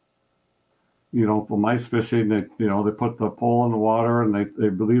fish. For ice fishing, they put the pole in the water and they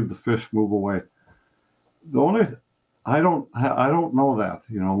believe the fish move away. I don't know that.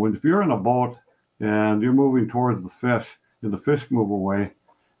 If you're in a boat and you're moving towards the fish and the fish move away,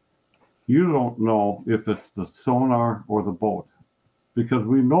 you don't know if it's the sonar or the boat, because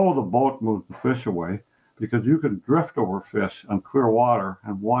we know the boat moves the fish away, because you can drift over fish on clear water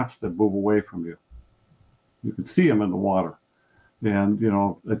and watch them move away from you. You can see them in the water. And,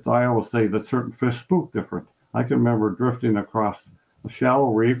 I always say that certain fish spook different. I can remember drifting across a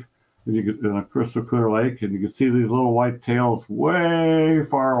shallow reef and in a crystal clear lake, and you could see these little white tails way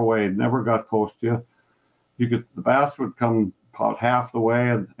far away, never got close to you. The bass would come about half the way,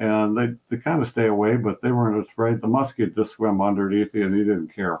 and they kind of stay away, but they weren't afraid. The muskie would just swim underneath you, and he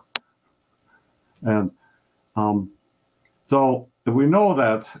didn't care. And so we know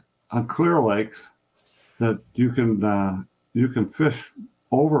that on clear lakes that you can fish,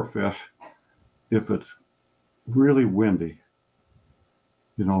 overfish, if it's really windy.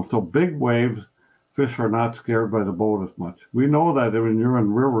 So big waves, fish are not scared by the boat as much. We know that when you're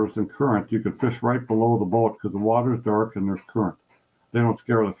in rivers and current, you can fish right below the boat because the water's dark and there's current. They don't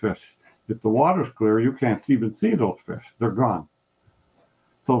scare the fish. If the water's clear, you can't even see those fish. They're gone.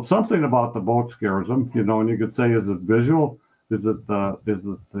 So something about the boat scares them, and you could say, is it visual? Is it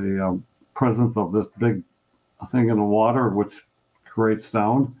the presence of this big thing in the water which creates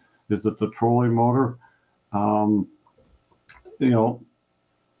sound? Is it the trolling motor?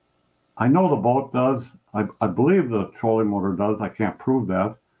 I know the boat does. I believe the trolling motor does. I can't prove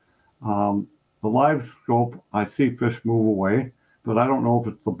that. The live scope, I see fish move away, but I don't know if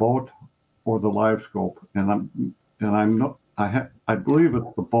it's the boat or the live scope. I believe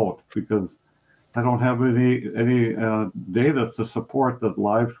it's the boat, because I don't have any data to support that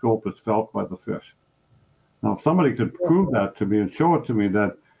live scope is felt by the fish. Now, if somebody could prove that to me and show it to me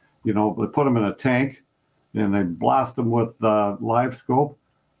that, they put them in a tank and they blast them with live scope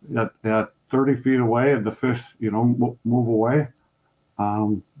at 30 feet away and the fish, move away,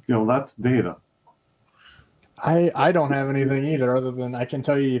 that's data. I don't have anything either, other than I can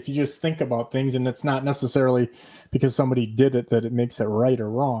tell you, if you just think about things, and it's not necessarily because somebody did it that it makes it right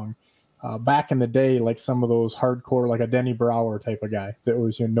or wrong. Back in the day, like some of those hardcore, like a Denny Brower type of guy that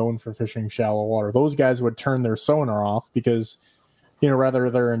was known for fishing shallow water, those guys would turn their sonar off because, whether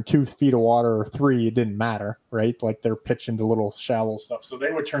they're in 2 feet of water or 3, it didn't matter, right? Like they're pitching to little shallow stuff. So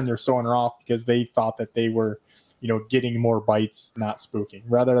they would turn their sonar off because they thought that they were, getting more bites, not spooking.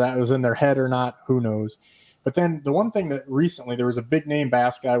 Whether that was in their head or not, who knows? But then the one thing that recently, there was a big name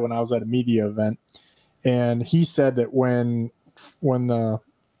bass guy when I was at a media event, and he said that when the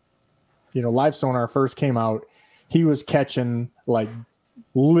live sonar first came out, he was catching like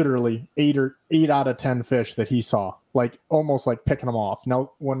literally 8 out of 10 fish that he saw, like almost like picking them off.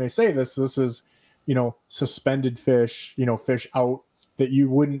 Now, when they say this is, suspended fish, fish out that you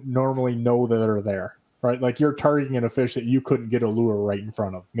wouldn't normally know that are there, right? Like you're targeting a fish that you couldn't get a lure right in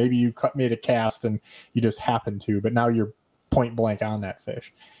front of. Maybe you made a cast and you just happened to, but now you're point blank on that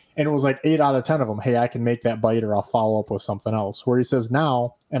fish. And it was like 8 out of 10 of them, hey, I can make that bite or I'll follow up with something else. Where he says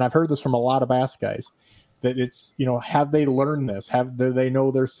now, and I've heard this from a lot of bass guys, that it's, have they learned this? Do they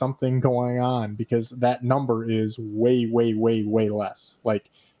know there's something going on? Because that number is way, way, way, way less, like,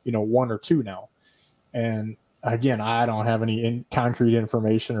 1 or 2 now. And again, I don't have any concrete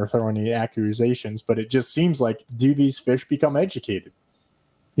information or throw any accusations, but it just seems like, do these fish become educated?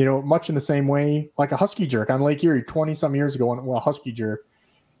 Much in the same way, like a husky jerk on Lake Erie 20 some years ago, a husky jerk,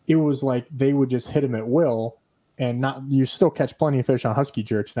 it was like they would just hit him at will, and you still catch plenty of fish on husky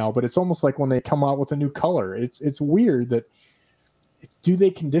jerks now, but it's almost like when they come out with a new color, it's weird that do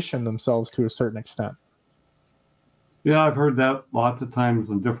they condition themselves to a certain extent? Yeah, I've heard that lots of times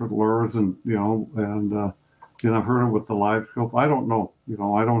in different lures, and I've heard it with the live scope. I don't know,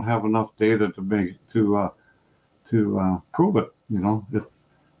 I don't have enough data to prove it.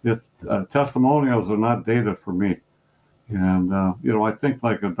 It's testimonials are not data for me. And I think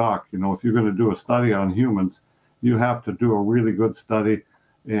like a doc, if you're going to do a study on humans, you have to do a really good study,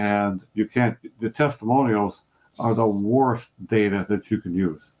 and you can't. The testimonials are the worst data that you can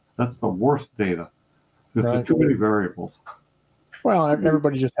use. That's the worst data. There's too many variables. Well,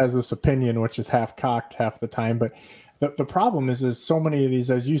 everybody just has this opinion, which is half cocked half the time. But the problem is so many of these,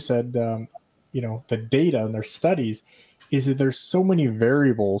 as you said, the data and their studies, is that there's so many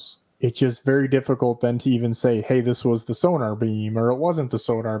variables. It's just very difficult then to even say, hey, this was the sonar beam or it wasn't the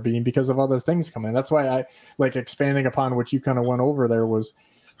sonar beam because of other things coming. That's why I like expanding upon what you kind of went over there was,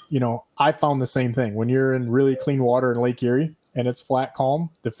 I found the same thing. When you're in really clean water in Lake Erie and it's flat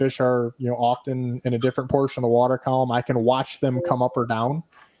calm, the fish are, often in a different portion of the water column. I can watch them come up or down,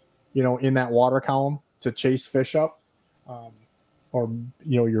 in that water column to chase fish up, or,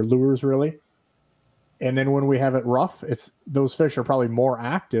 your lures really. And then when we have it rough, those fish are probably more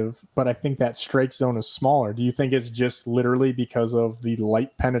active, but I think that strike zone is smaller. Do you think it's just literally because of the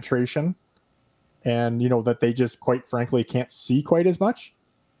light penetration and, that they just quite frankly can't see quite as much?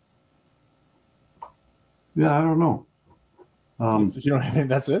 Yeah, I don't know.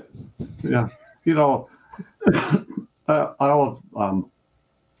 That's it. Yeah. I will,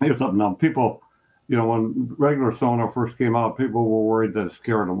 here's something now. People, when regular sonar first came out, people were worried that it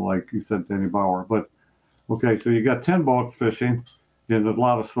scared them, like you said, Danny Bauer. But, okay, so you got 10 boats fishing, and there's a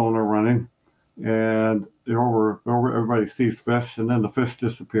lot of sonar running, and everybody sees fish, and then the fish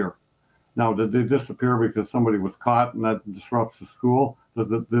disappear. Now, did they disappear because somebody was caught and that disrupts the school?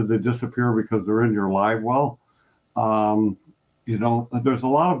 Did they disappear because they're in your live well? There's a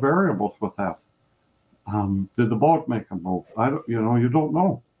lot of variables with that. Did the boat make a move? You don't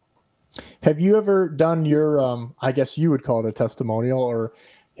know. Have you ever done your, I guess you would call it a testimonial, or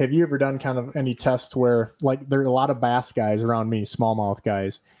have you ever done kind of any tests where, like, there are a lot of bass guys around me, smallmouth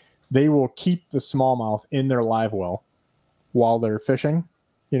guys, they will keep the smallmouth in their live well while they're fishing,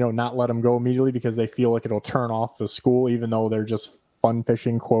 not let them go immediately because they feel like it'll turn off the school, even though they're just fun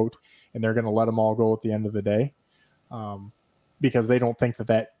fishing, quote, and they're going to let them all go at the end of the day. Because they don't think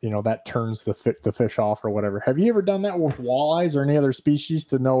that turns the fish off or whatever. Have you ever done that with walleyes or any other species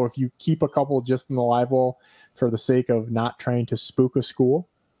to know if you keep a couple just in the live well for the sake of not trying to spook a school?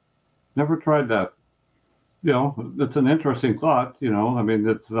 Never tried that. It's an interesting thought. It's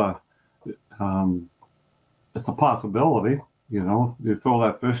a possibility. You throw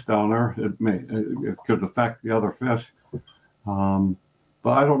that fish down there, it could affect the other fish.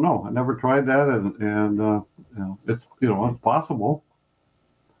 But I don't know. I never tried that, and it's it's possible.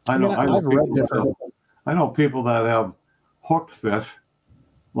 I know people that have hooked fish,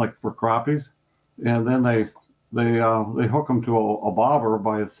 like for crappies, and then they hook them to a bobber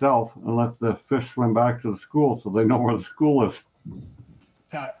by itself and let the fish swim back to the school so they know where the school is.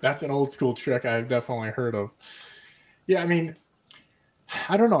 That's an old school trick I've definitely heard of. Yeah,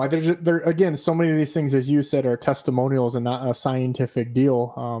 I don't know. There again, so many of these things, as you said, are testimonials and not a scientific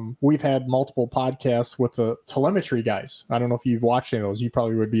deal. We've had multiple podcasts with the telemetry guys. I don't know if you've watched any of those. You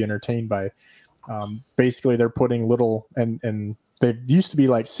probably would be entertained by. Basically, they're putting little, and they used to be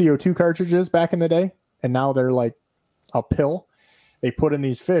like CO2 cartridges back in the day, and now they're like a pill. They put in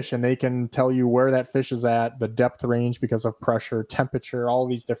these fish, and they can tell you where that fish is at, the depth range because of pressure, temperature, all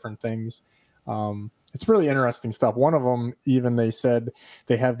these different things. It's really interesting stuff. One of them, even they said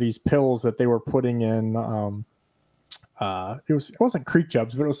they have these pills that they were putting in. It wasn't creek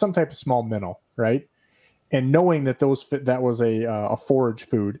jubs, but it was some type of small minnow, right? And knowing that that was a forage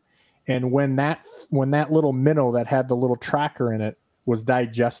food, and when that little minnow that had the little tracker in it was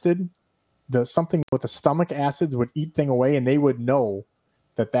digested, something with the stomach acids would eat thing away, and they would know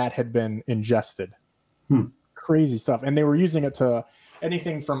that had been ingested. Crazy stuff. And they were using it to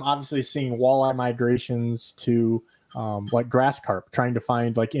anything from obviously seeing walleye migrations to like grass carp, trying to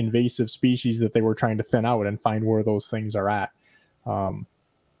find like invasive species that they were trying to thin out and find where those things are at.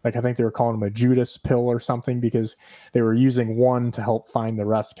 Like I think they were calling them a Judas pill or something because they were using one to help find the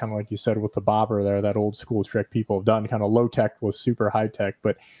rest, kind of like you said with the bobber there, that old school trick people have done, kind of low tech with super high tech.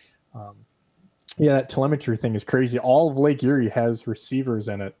 But yeah, that telemetry thing is crazy. All of Lake Erie has receivers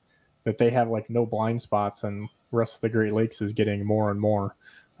in it that they have like no blind spots, and the rest of the Great Lakes is getting more and more.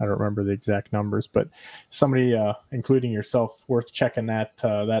 I don't remember the exact numbers, but somebody, including yourself, worth checking that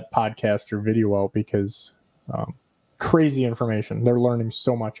podcast or video out because crazy information. They're learning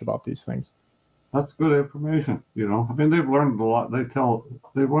so much about these things. That's good information. They've learned a lot.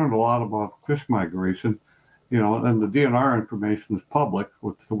 They've learned a lot about fish migration, and the DNR information is public,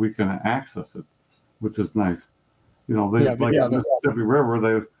 so we can access it, which is nice. The Mississippi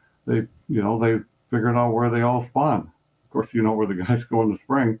River, they figured out where they all spawn. Of course, where the guys go in the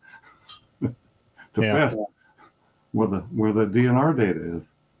spring to fish. where the DNR data is.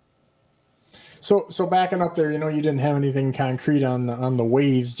 So backing up there, you didn't have anything concrete on the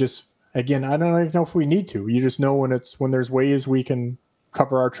waves. Just again, I don't even know if we need to. You just know when there's waves, we can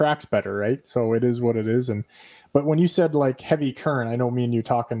cover our tracks better, right? So it is what it is. But when you said like heavy current, I know me and you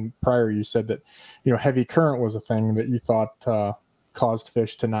talking prior, you said that heavy current was a thing that you thought caused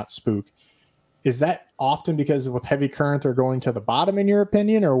fish to not spook. Is that often because with heavy current they're going to the bottom, in your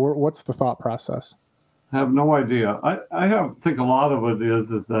opinion, or what's the thought process? I have no idea. I think a lot of it is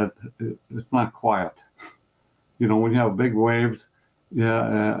that it's not quiet. When you have big waves,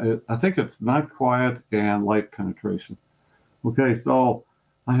 I think it's not quiet and light penetration. Okay, so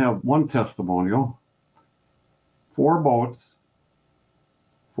I have one testimonial. 4 boats,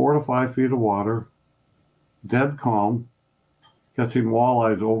 4 to 5 feet of water, dead calm, catching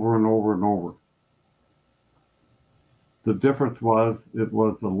walleyes over and over and over. The difference it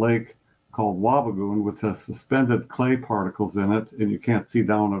was a lake called Wabagoon, which has suspended clay particles in it, and you can't see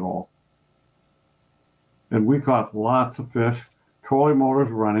down at all. And we caught lots of fish, trolling motors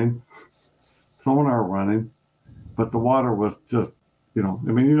running, sonar running, but the water was just,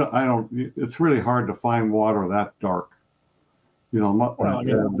 it's really hard to find water that dark. And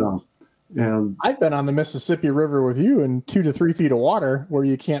I've been on the Mississippi River with you in 2 to 3 feet of water where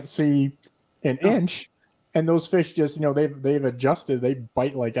you can't see an inch. And those fish just, they've adjusted. They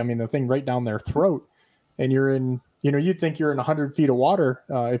bite the thing right down their throat. And you're in, you'd think you're in 100 feet of water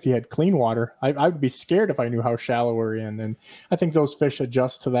if you had clean water. I would be scared if I knew how shallow we're in. And I think those fish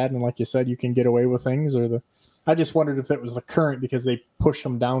adjust to that. And like you said, you can get away with things. I just wondered if it was the current because they push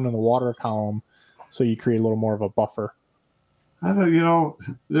them down in the water column. So you create a little more of a buffer. I don't,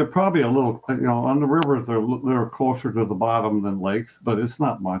 they're probably a little, on the rivers, they're closer to the bottom than lakes, but it's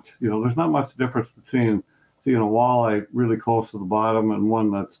not much. There's not much difference between seeing a walleye really close to the bottom and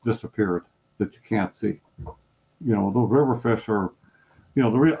one that's disappeared that you can't see. Those river fish are,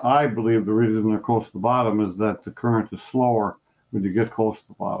 I believe the reason they're close to the bottom is that the current is slower when you get close to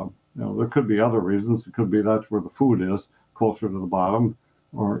the bottom. There could be other reasons. It could be that's where the food is, closer to the bottom,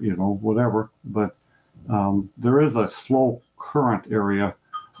 or, whatever. But there is a slow current area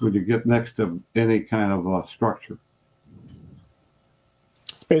when you get next to any kind of structure.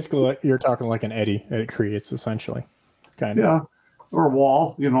 It's basically like you're talking like an eddy it creates, essentially, kind of. Yeah, or a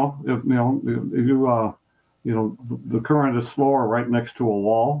wall. If the current is slower right next to a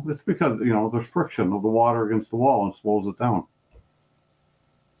wall, it's because there's friction of the water against the wall and slows it down.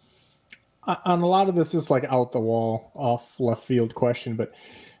 On a lot of this is like out the wall, off left field question, but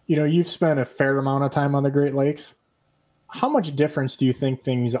you've spent a fair amount of time on the Great Lakes. How much difference do you think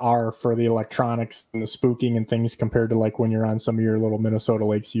things are for the electronics and the spooking and things compared to like when you're on some of your little Minnesota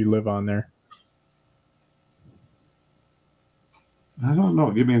lakes you live on there? I don't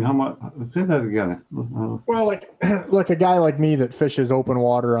know. You mean how much? Say that again. Well, like a guy like me that fishes open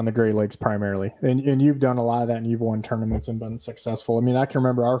water on the Great Lakes primarily, and you've done a lot of that and you've won tournaments and been successful. I mean, I can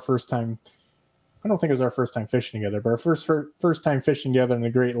remember our first time. I don't think it was our first time fishing together, but our first time fishing together in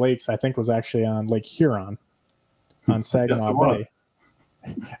the Great Lakes, I think, was actually on Lake Huron, on Saginaw Bay.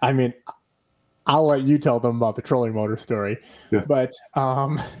 I mean, I'll let you tell them about the trolling motor story, but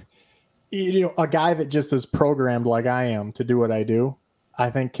a guy that just is programmed like I am to do what I do,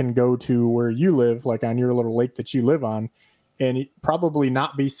 I think can go to where you live, like on your little lake that you live on, and probably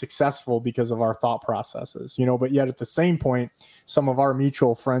not be successful because of our thought processes, but yet at the same point, some of our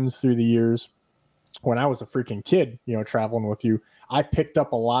mutual friends through the years, when I was a freaking kid, traveling with you, I picked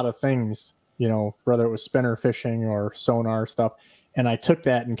up a lot of things, whether it was spinner fishing or sonar stuff. And I took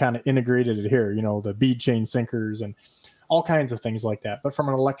that and kind of integrated it here, the bead chain sinkers and all kinds of things like that. But from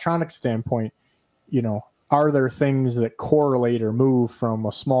an electronic standpoint, are there things that correlate or move from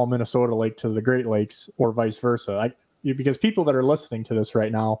a small Minnesota lake to the Great Lakes or vice versa? Because people that are listening to this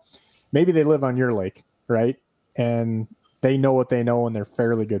right now, maybe they live on your lake, right? And they know what they know and they're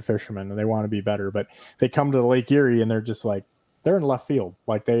fairly good fishermen and they want to be better, but they come to the Lake Erie and they're just like, they're in left field.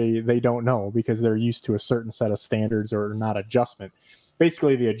 Like they don't know because they're used to a certain set of standards or not adjustment.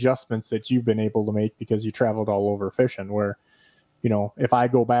 Basically the adjustments that you've been able to make because you traveled all over fishing where, if I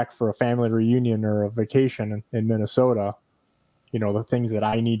go back for a family reunion or a vacation in Minnesota, the things that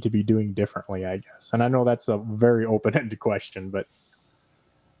I need to be doing differently, I guess. And I know that's a very open-ended question, but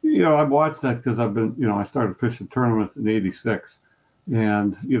I've watched that because I've been, I started fishing tournaments in '86,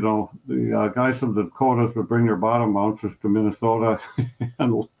 and the guys from the Dakotas would bring their bottom bouncers to Minnesota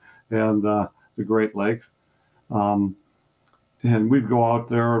and the Great Lakes, and we'd go out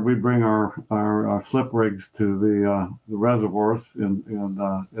there and we'd bring our slip rigs to the reservoirs in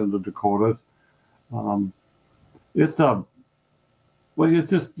the Dakotas. It's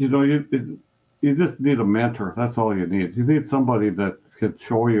just you just need a mentor. That's all you need. You need somebody that can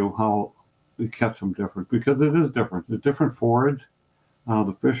show you how to catch them different, because it is different. It's different forage.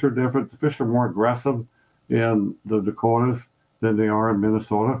 The fish are different. The fish are more aggressive in the Dakotas than they are in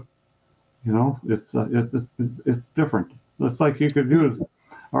Minnesota. You know, it's different. It's like you could use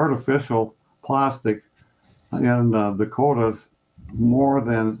artificial plastic in Dakotas more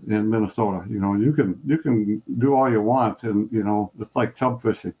than in Minnesota. You know, you can do all you want, and you know, it's like chub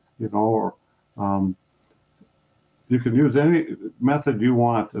fishing. You know, or you can use any method you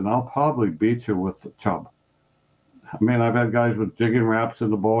want, and I'll probably beat you with the chub. I mean, I've had guys with jigging wraps in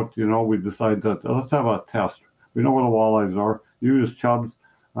the boat. You know, we decide that let's have a test. We know where the walleyes are. You use chubs.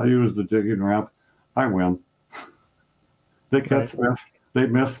 I use the jigging wrap. I win. They catch fish. They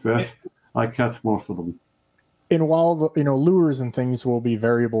miss fish. I catch most of them. And while the lures and things will be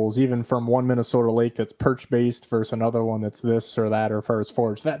variables, even from one Minnesota lake that's perch based versus another one that's this or that, or as far as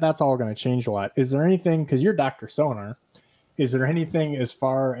forage, that's all going to change a lot. Is there anything, because you're Dr. Sonar, is there anything as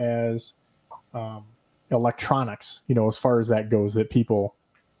far as electronics, as far as that goes, that people?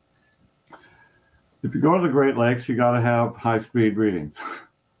 If you go to the Great Lakes, you got to have high speed readings.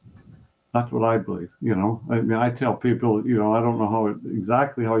 That's what I believe. I mean, I tell people, I don't know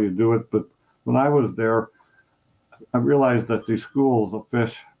exactly how you do it, but when I was there, I realized that these schools of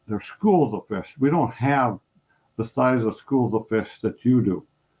fish, they're schools of fish. We don't have the size of schools of fish that you do.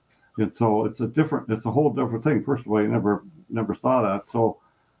 And so it's a whole different thing. First of all, you never saw that. So,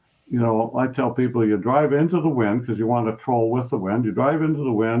 I tell people, you drive into the wind because you want to troll with the wind. You drive into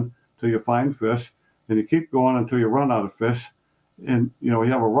the wind till you find fish, and you keep going until you run out of fish. And, you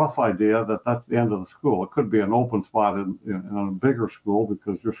have a rough idea that that's the end of the school. It could be an open spot in a bigger school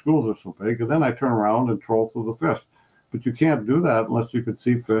because your schools are so big. And then I turn around and troll through the fish. But you can't do that unless you can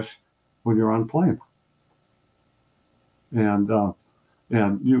see fish when you're on plane. And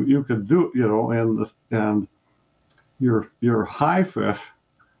you could do, and your high fish,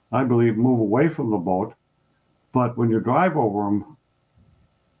 I believe, move away from the boat. But when you drive over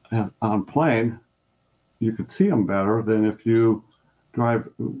them on plane, you could see them better than if you're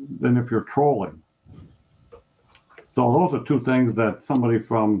trolling. So those are two things that somebody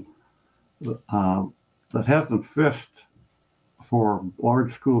from that hasn't fished for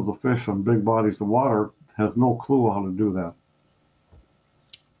large schools of fish on big bodies of water has no clue how to do that.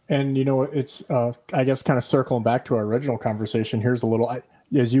 And it's I guess kind of circling back to our original conversation. Here's a little,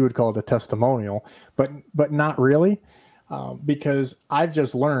 as you would call it, a testimonial, but not really. Because I've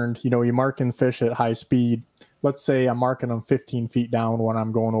just learned, you marking fish at high speed. Let's say I'm marking them 15 feet down when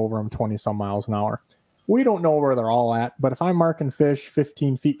I'm going over them 20 some miles an hour. We don't know where they're all at, but if I'm marking fish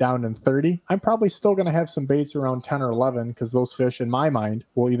 15 feet down and 30, I'm probably still going to have some baits around 10 or 11 because those fish in my mind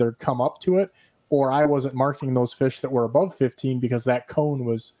will either come up to it, or I wasn't marking those fish that were above 15 because that cone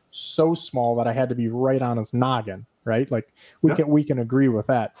was so small that I had to be right on his noggin. Right? Like we can agree with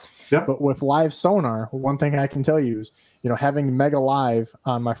that. Yep. But with live sonar, one thing I can tell you is, having Mega Live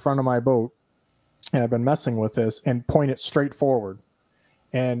on my front of my boat, and I've been messing with this, and point it straight forward.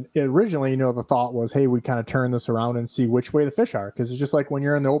 And originally, the thought was, hey, we kind of turn this around and see which way the fish are. Because it's just like when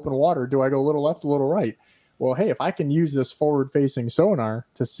you're in the open water, do I go a little left, a little right? Well, hey, if I can use this forward-facing sonar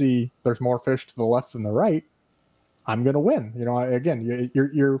to see there's more fish to the left than the right, I'm going to win. Again,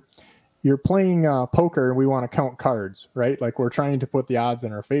 you're playing poker and we want to count cards, right? Like we're trying to put the odds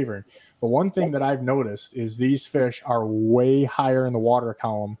in our favor. The one thing that I've noticed is these fish are way higher in the water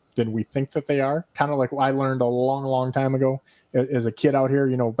column than we think that they are. Kind of like I learned a long, long time ago as a kid out here,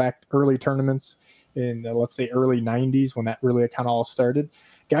 back early tournaments in, let's say, early 90s when that really kind of all started.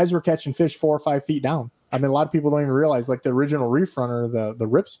 Guys were catching fish 4 or 5 feet down. I mean, a lot of people don't even realize, like, the original reef runner, the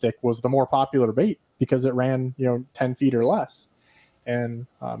ripstick was the more popular bait because it ran, 10 feet or less. And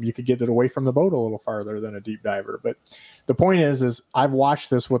you could get it away from the boat a little farther than a deep diver. But the point is I've watched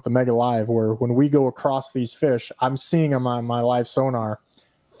this with the Mega Live, where when we go across these fish, I'm seeing them on my live sonar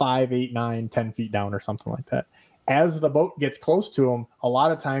 5, 8, 9, 10 feet down or something like that. As the boat gets close to them, a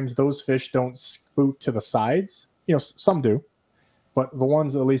lot of times those fish don't spook to the sides. Some do. But the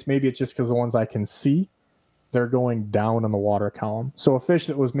ones, at least maybe it's just because the ones I can see, they're going down in the water column. So a fish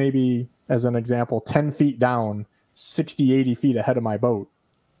that was maybe, as an example, 10 feet down, 60, 80 feet ahead of my boat,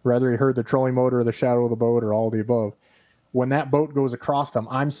 whether he heard the trolling motor or the shadow of the boat or all the above, when that boat goes across him,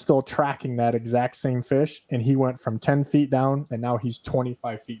 I'm still tracking that exact same fish, and he went from 10 feet down, and now he's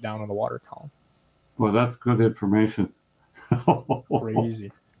 25 feet down in the water column. Well, that's good information.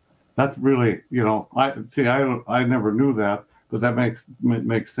 Crazy. That's really, I never knew that, but that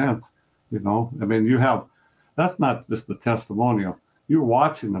makes sense. I mean, that's not just the testimonial. You're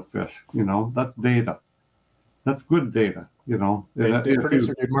watching the fish. That's data. That's good data. The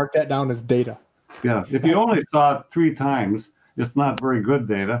producer could mark that down as data. Yeah. If you only saw it 3 times, it's not very good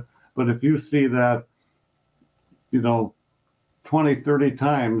data. But if you see that, 20, 30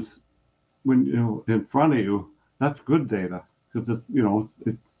 times when in front of you, that's good data because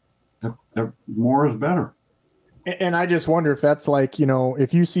more is better. And I just wonder if that's like,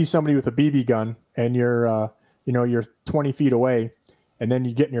 if you see somebody with a BB gun and you're 20 feet away, and then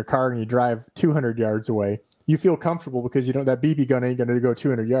you get in your car and you drive 200 yards away, you feel comfortable because that BB gun ain't going to go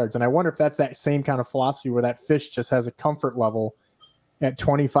 200 yards. And I wonder if that's that same kind of philosophy where that fish just has a comfort level at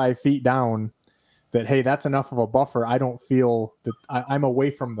 25 feet down that, hey, that's enough of a buffer. I don't feel that I'm away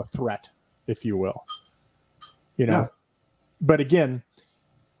from the threat, if you will. Yeah. But again,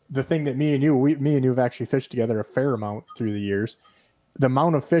 the thing that me and you have actually fished together a fair amount through the years. The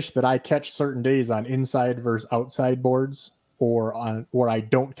amount of fish that I catch certain days on inside versus outside boards, or on where I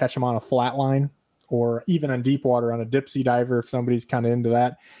don't catch them on a flat line, or even on deep water on a dip sea diver, if somebody's kind of into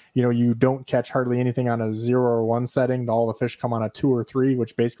that, you don't catch hardly anything on a 0 or 1 setting. All the fish come on a 2 or 3,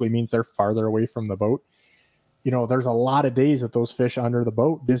 which basically means they're farther away from the boat. There's a lot of days that those fish under the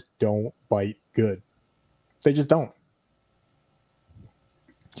boat just don't bite good. They just don't.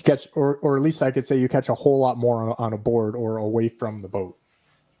 You catch, or at least I could say you catch a whole lot more on a board or away from the boat.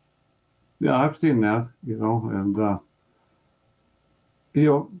 Yeah, I've seen that, and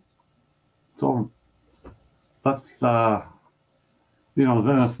so that's then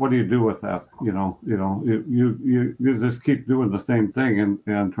it's what do you do with that? You just keep doing the same thing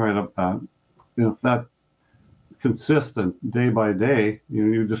and try to if that's consistent day by day,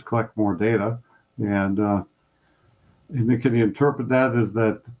 you just collect more data and can you interpret that as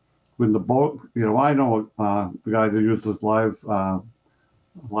that when the boat, I know the guy that uses live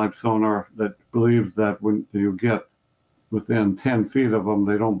sonar that believes that when you get within 10 feet of them,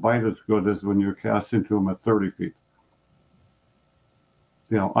 they don't bite as good as when you're casting to them at 30 feet.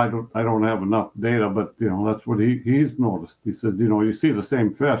 I don't have enough data, but that's what he's noticed. He said, you see the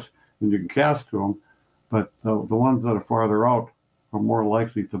same fish and you can cast to them, but the ones that are farther out are more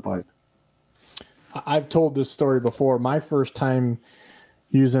likely to bite. I've told this story before. My first time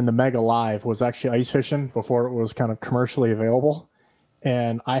using the Mega Live was actually ice fishing before it was kind of commercially available.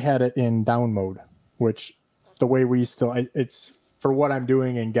 And I had it in down mode, which the way it's for what I'm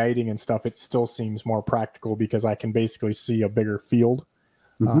doing and guiding and stuff, it still seems more practical because I can basically see a bigger field,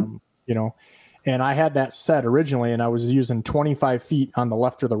 and I had that set originally and I was using 25 feet on the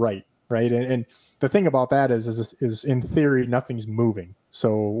left or the right. Right. And the thing about that is in theory, nothing's moving.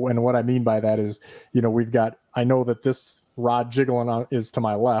 So, and what I mean by that is, I know that this rod jiggling is to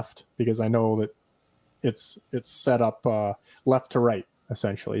my left because I know that it's set up left to right,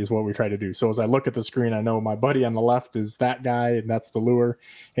 essentially, is what we try to do. So as I look at the screen, I know my buddy on the left is that guy and that's the lure.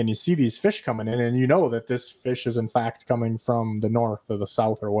 And you see these fish coming in and you know that this fish is in fact coming from the north or the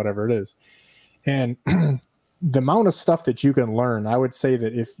south or whatever it is. And the amount of stuff that you can learn, I would say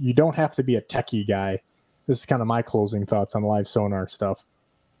that if you don't have to be a techie guy, this is kind of my closing thoughts on live sonar stuff,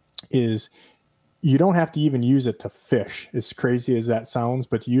 is you don't have to even use it to fish, as crazy as that sounds,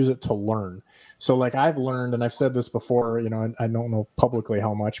 but to use it to learn. So like I've learned, and I've said this before, I don't know publicly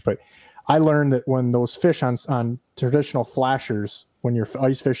how much, but I learned that when those fish on traditional flashers, when you're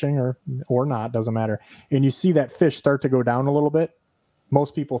ice fishing or not, doesn't matter, and you see that fish start to go down a little bit,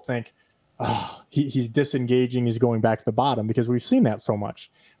 most people think, oh, he's disengaging, he's going back to the bottom, because we've seen that so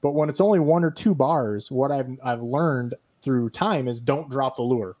much. But when it's only 1 or 2 bars, what I've learned through time is don't drop the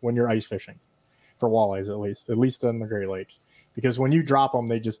lure when you're ice fishing, for walleyes at least in the Great Lakes, because when you drop them,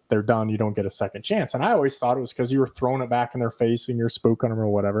 they're done. You don't get a second chance. And I always thought it was because you were throwing it back in their face and you're spooking them or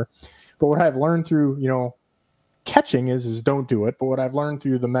whatever. But what I've learned through catching is don't do it. But what I've learned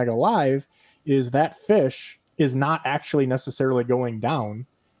through the Mega Live is that fish is not actually necessarily going down.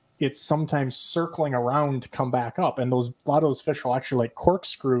 It's sometimes circling around to come back up. And a lot of those fish will actually like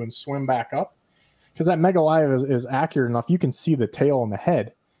corkscrew and swim back up, because that Mega Live is accurate enough. You can see the tail and the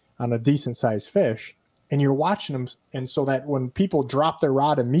head on a decent sized fish, and you're watching them. And so that when people drop their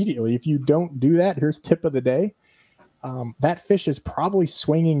rod immediately, if you don't do that, here's tip of the day. That fish is probably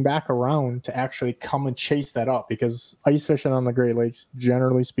swinging back around to actually come and chase that up, because ice fishing on the Great Lakes,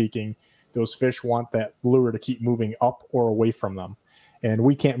 generally speaking, those fish want that lure to keep moving up or away from them. And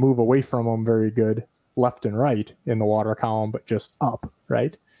we can't move away from them very good left and right in the water column, but just up,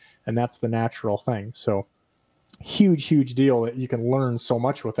 right? And that's the natural thing. So huge deal that you can learn so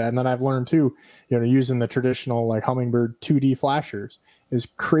much with that. And then I've learned too, using the traditional like Humminbird 2D flashers, as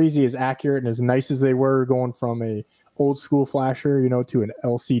crazy, as accurate and as nice as they were, going from a old school flasher, to an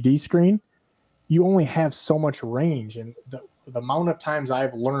LCD screen, you only have so much range. And the amount of times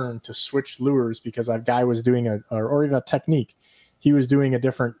I've learned to switch lures because a guy was doing or even a technique, he was doing a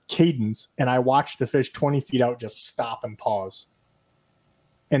different cadence, and I watched the fish 20 feet out just stop and pause,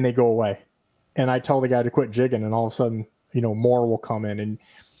 and they go away. And I tell the guy to quit jigging, and all of a sudden, more will come in. And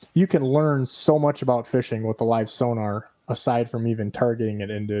you can learn so much about fishing with the live sonar, aside from even targeting an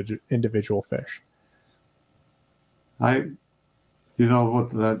individual fish. With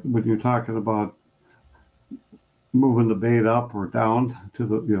that, when you're talking about moving the bait up or down to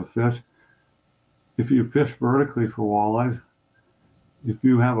the fish, if you fish vertically for walleyes, if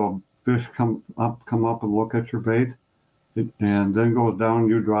you have a fish come up and look at your bait, and then goes down,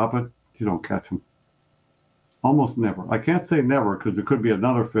 you drop it, you don't catch them. Almost never. I can't say never, because there could be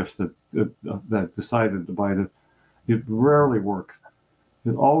another fish that decided to bite it. It rarely works.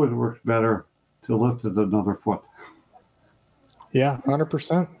 It always works better to lift it another foot. Yeah,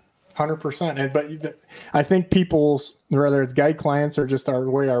 100%. 100%. I think people's, whether it's guide clients or just the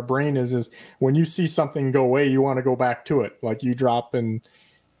way our brain is when you see something go away, you want to go back to it. Like you drop and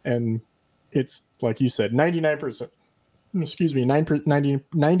it's like you said, 99%. Excuse me,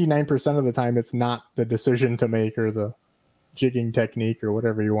 99% of the time, it's not the decision to make or the jigging technique or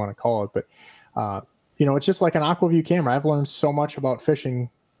whatever you want to call it. But, it's just like an AquaView camera. I've learned so much about fishing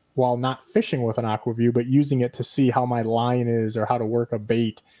while not fishing with an AquaView, but using it to see how my line is or how to work a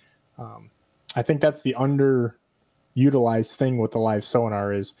bait. I think that's the underutilized thing with the live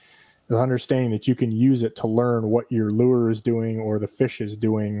sonar is the understanding that you can use it to learn what your lure is doing or the fish is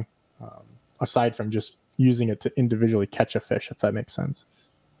doing, aside from just using it to individually catch a fish, if that makes sense.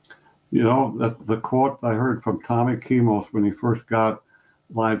 That's the quote I heard from Tommy Kimos when he first got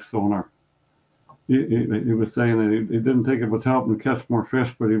live sonar. He was saying that he didn't think it was helping catch more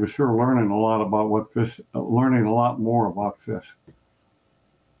fish, but he was sure learning a lot more about fish.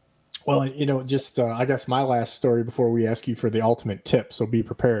 Well, just I guess my last story before we ask you for the ultimate tip, so be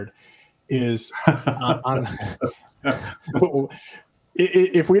prepared, is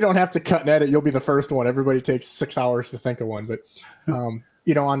if we don't have to cut and edit, you'll be the first one. Everybody takes 6 hours to think of one. But,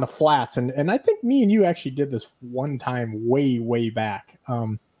 on the flats, and I think me and you actually did this one time way, way back.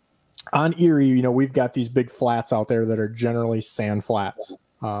 On Erie, we've got these big flats out there that are generally sand flats,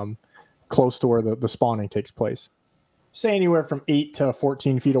 close to where the spawning takes place. Say anywhere from 8 to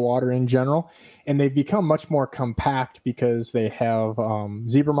 14 feet of water in general. And they've become much more compact because they have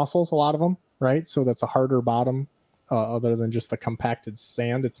zebra mussels, a lot of them, right? So that's a harder bottom. Other than just the compacted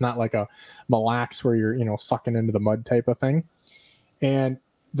sand. It's not like a Mille Lacs where you're, sucking into the mud type of thing. And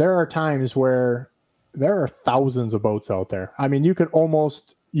there are times where there are thousands of boats out there. I mean, you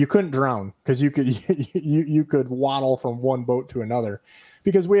couldn't drown because you could waddle from one boat to another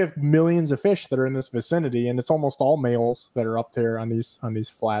because we have millions of fish that are in this vicinity, and it's almost all males that are up there on these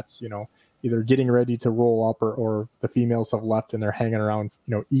flats, either getting ready to roll up or the females have left and they're hanging around,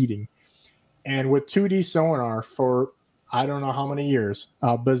 eating. And with 2D sonar for I don't know how many years,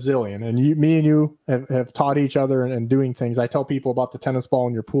 a bazillion, and me and you have taught each other and doing things. I tell people about the tennis ball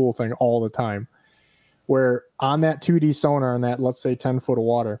in your pool thing all the time, where on that 2D sonar in that, let's say 10 foot of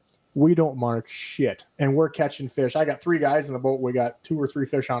water, we don't mark shit and we're catching fish. I got 3 guys in the boat. We got 2 or 3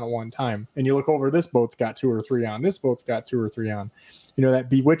 fish on at one time. And you look over, this boat's got 2 or 3 on. This boat's got 2 or 3 on. That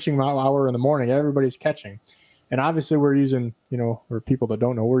bewitching hour in the morning, everybody's catching. And obviously we're using, for people that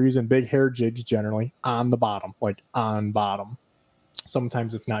don't know, we're using big hair jigs generally on the bottom, like on bottom.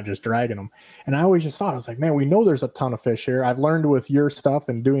 Sometimes it's not just dragging them. And I always just thought, I was like, man, we know there's a ton of fish here. I've learned with your stuff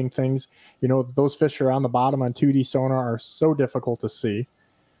and doing things, those fish are on the bottom on 2D sonar are so difficult to see.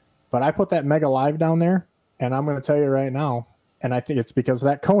 But I put that Mega Live down there, and I'm going to tell you right now, and I think it's because of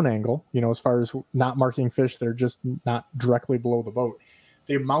that cone angle, as far as not marking fish that are just not directly below the boat.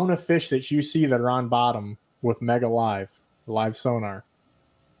 The amount of fish that you see that are on bottom with Mega Live sonar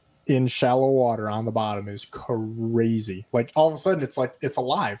in shallow water on the bottom is crazy. Like all of a sudden it's like it's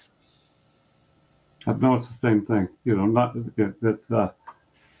alive. I've noticed the same thing.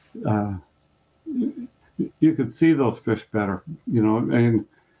 You could see those fish better. And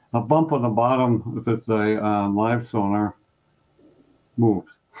a bump on the bottom, if it's a live sonar,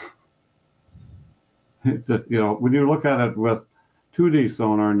 moves. When you look at it with 2D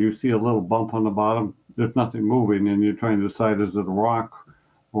sonar and you see a little bump on the bottom, there's nothing moving, and you're trying to decide, is it a rock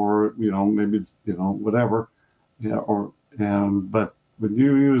or maybe it's whatever, but when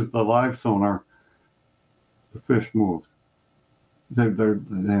you use the live sonar, the fish move.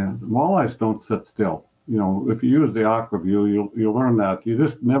 Walleyes don't sit still. If you use the AquaView, you'll learn that you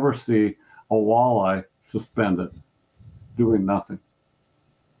just never see a walleye suspended doing nothing.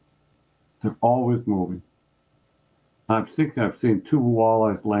 They're always moving. I think I've seen 2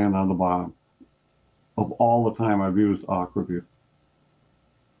 walleyes land on the bottom of all the time I've used AquaView.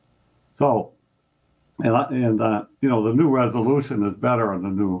 So And you know, the new resolution is better on the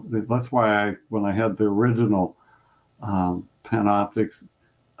new. That's why when I had the original Panoptics,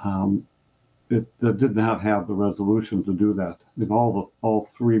 it did not have the resolution to do that. And all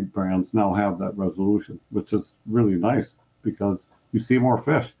three brands now have that resolution, which is really nice because you see more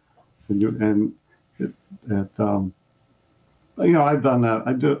fish, and you know, I've done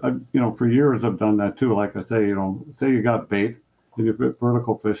that. You know, for years I've done that too. Like I say, you know, say you got bait and you're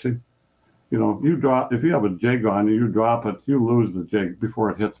vertical fishing. You know, if you have a jig on and you drop it, you lose the jig before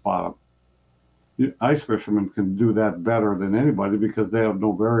it hits bottom. Ice fishermen can do that better than anybody because they have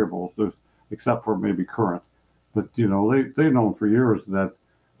no variables, except for maybe current. But you know, they've known for years that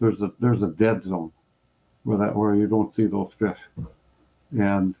there's a dead zone where you don't see those fish.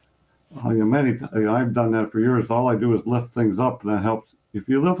 And I've done that for years. All I do is lift things up, and that helps. If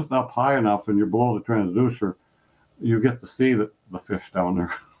you lift it up high enough and you're below the transducer, you get to see the fish down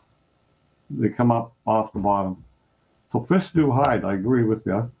there. They come up off the bottom. So fish do hide. I agree with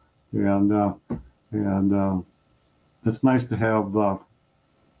you, and it's nice to have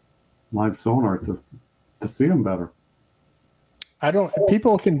live sonar to see them better.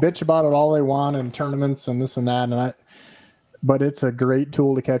 People can bitch about it all they want in tournaments and this and that, but it's a great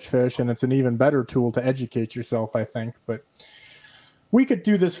tool to catch fish, and it's an even better tool to educate yourself, I think. But we could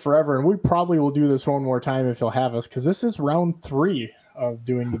do this forever, and we probably will do this one more time if you'll have us, because this is round 3 of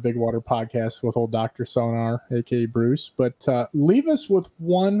doing the Bigwater podcast with old Dr. Sonar, aka Bruce. But leave us with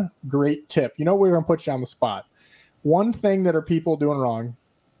one great tip. You know, we're going to put you on the spot. One thing that are people doing wrong.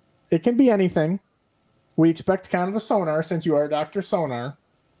 It can be anything. We expect kind of a sonar since you are Dr. Sonar.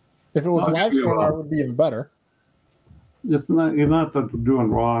 If it was live sonar, it would be even better. You're not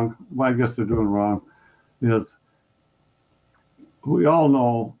doing wrong. Well, I guess they're doing wrong. Is we all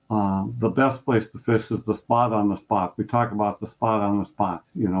know the best place to fish is the spot on the spot. We talk about the spot on the spot.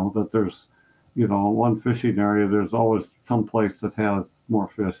 You know that there's, you know, one fishing area. There's always some place that has more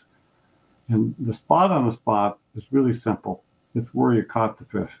fish, and the spot on the spot is really simple. It's where you caught the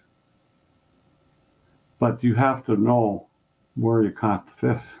fish. But you have to know where you caught the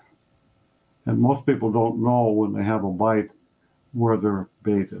fish. And most people don't know when they have a bite where their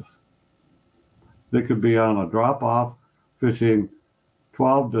bait is. They could be on a drop-off fishing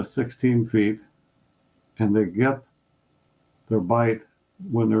 12 to 16 feet, and they get their bite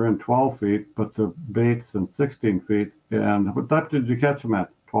when they're in 12 feet, but the bait's in 16 feet. And what depth did you catch them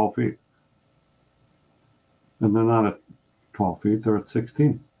at? 12 feet. And they're not at 12 feet, they're at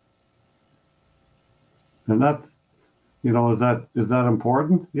 16. And that's, you know, is that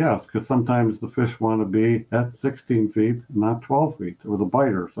important? Yes, because sometimes the fish want to be at 16 feet, not 12 feet, or the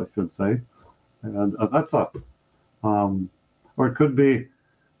biters, I should say. And that's up. Or it could be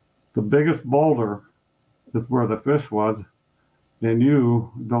the biggest boulder is where the fish was, and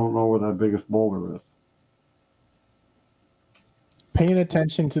you don't know where that biggest boulder is. Paying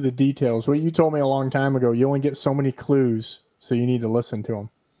attention to the details. What you told me a long time ago, you only get so many clues, so you need to listen to them.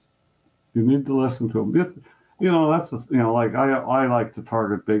 You need to listen to them. You know, that's, you know, like I like to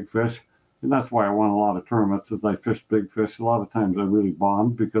target big fish, and that's why I won a lot of tournaments, is I fish big fish. A lot of times I really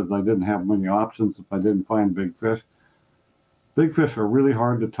bombed because I didn't have many options if I didn't find big fish. Big fish are really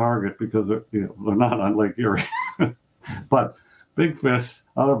hard to target because they're not on Lake Erie. But big fish,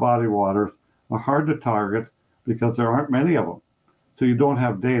 other body waters, are hard to target because there aren't many of them. So you don't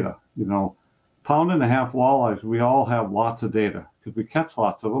have data. You know, 1.5 pound walleyes, we all have lots of data because we catch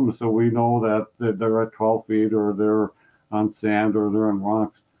lots of them. So we know that they're at 12 feet or they're on sand or they're on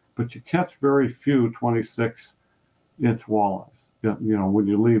rocks. But you catch very few 26-inch walleyes, you know, when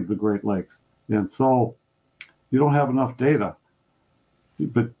you leave the Great Lakes. And so you don't have enough data.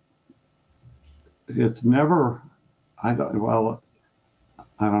 But it's never, I don't know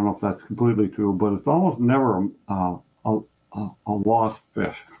if that's completely true, but it's almost never a lost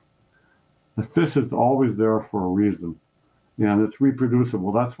fish. The fish is always there for a reason, and it's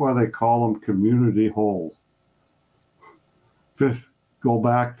reproducible. That's why they call them community holes. Fish go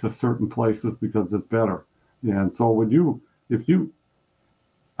back to certain places because it's better. And so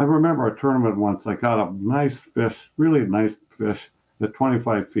I remember a tournament once, I got a nice fish, really nice fish at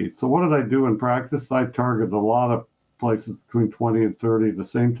 25 feet. So what did I do in practice? I targeted a lot of places between 20 and 30, the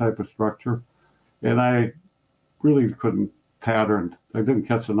same type of structure. And I really couldn't pattern. I didn't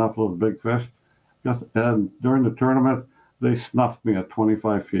catch enough of those big fish. And during the tournament, they snuffed me at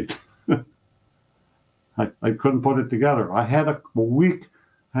 25 feet. I couldn't put it together. I had a weak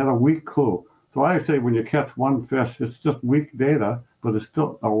clue. So I say when you catch one fish, it's just weak data, but it's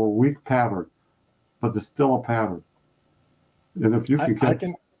still a weak pattern, but it's still a pattern. And if you can catch,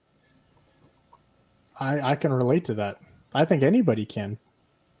 I can relate to that. I think anybody can.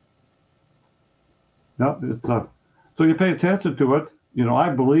 Yeah, it's so you pay attention to it. You know, I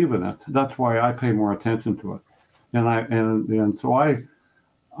believe in it. That's why I pay more attention to it, and so I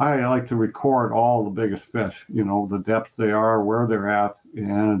like to record all the biggest fish. You know, the depth they are, where they're at,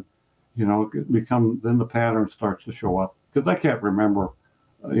 and you know, then the pattern starts to show up because I can't remember,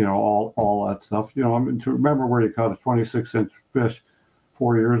 you know, all that stuff. You know, I mean, to remember where you caught a 26-inch fish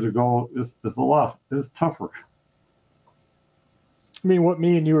 4 years ago is a lot. It's tougher. I mean, what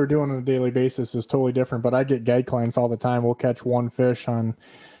me and you are doing on a daily basis is totally different, but I get guide clients all the time. We'll catch one fish on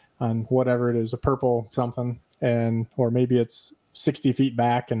whatever it is, a purple something, or maybe it's 60 feet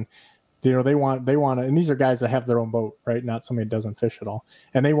back, and you know, they want to, and these are guys that have their own boat, right? Not somebody that doesn't fish at all.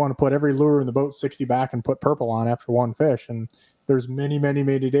 And they want to put every lure in the boat 60 back and put purple on after one fish. And there's many, many,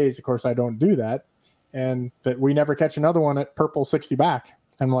 many days, of course, I don't do that. And that we never catch another one at purple 60 back.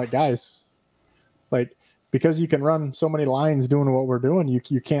 I'm like, guys, like, because you can run so many lines doing what we're doing,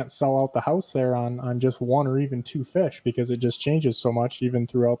 you can't sell out the house there on just one or even two fish, because it just changes so much even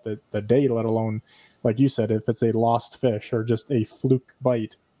throughout the day, let alone, like you said, if it's a lost fish or just a fluke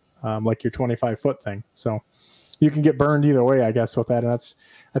bite, like your 25-foot thing. So you can get burned either way, I guess, with that. And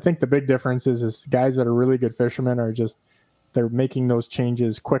I think the big difference is guys that are really good fishermen are they're making those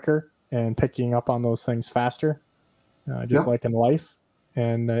changes quicker and picking up on those things faster, like in life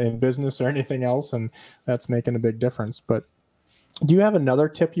and in business or anything else. And that's making a big difference. But do you have another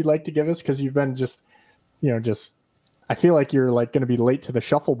tip you'd like to give us? Because you've been I feel like you're like going to be late to the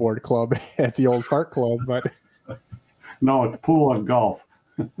shuffleboard club at the old fart club, but no, it's pool and golf.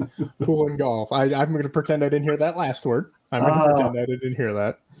 Pool and golf. I'm going to pretend I didn't hear that last word. I'm going to pretend I didn't hear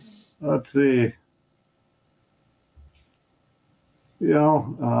that. Let's see. You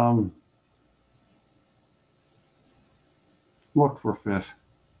know, look for fish.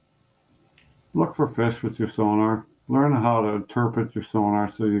 Look for fish with your sonar. Learn how to interpret your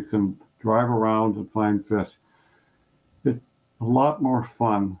sonar so you can drive around and find fish. It's a lot more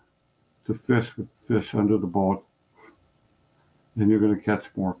fun to fish with fish under the boat, and you're going to catch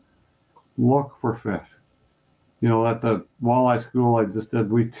more. Look for fish. You know, at the walleye school I just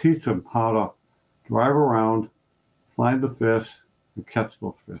did, we teach them how to drive around, find the fish, and catch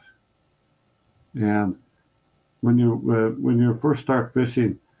those fish. And when you first start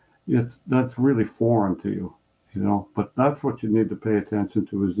fishing, that's really foreign to you, you know. But that's what you need to pay attention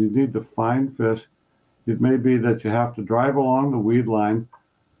to, is you need to find fish. It may be that you have to drive along the weed line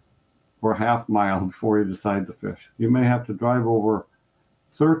for a half mile before you decide to fish. You may have to drive over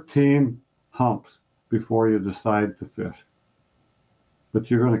 13 humps before you decide to fish. But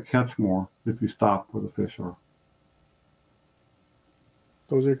you're going to catch more if you stop where the fish are.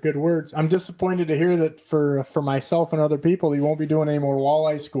 Those are good words. I'm disappointed to hear that for myself and other people, you won't be doing any more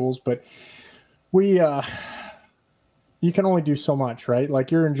walleye schools, but you can only do so much, right?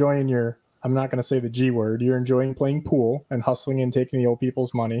 Like, you're enjoying I'm not going to say the G word, you're enjoying playing pool and hustling and taking the old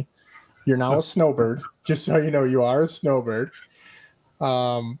people's money. You're now a snowbird, just so you know, you are a snowbird.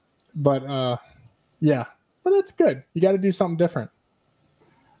 But that's good. You got to do something different.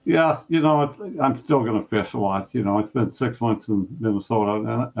 Yeah, you know, I'm still going to fish a lot. You know, it's been 6 months in Minnesota, and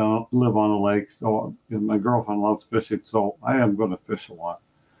I live on the lake, so my girlfriend loves fishing, so I am going to fish a lot.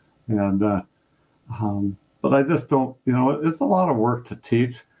 And but I just don't, you know, it's a lot of work to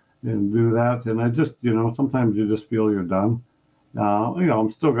teach and do that, and I just, you know, sometimes you just feel you're done. You know, I'm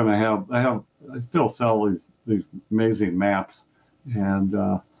still going to I still sell these amazing maps,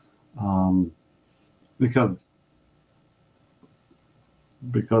 and because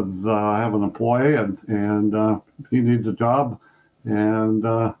I have an employee and he needs a job, and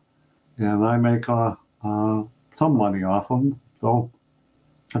I make some money off him, so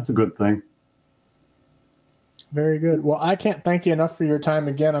that's a good thing. Very good. Well, I can't thank you enough for your time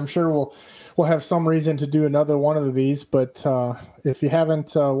again. I'm sure we'll have some reason to do another one of these, but if you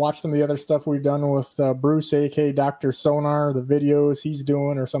haven't watched some of the other stuff we've done with Bruce, aka Dr. Sonar, the videos he's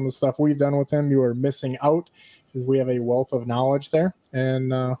doing or some of the stuff we've done with him, you are missing out, because we have a wealth of knowledge there.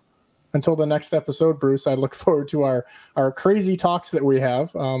 And until the next episode, Bruce, I look forward to our crazy talks that we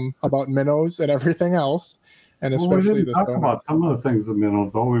have about minnows and everything else, and especially we didn't talk about some of the things with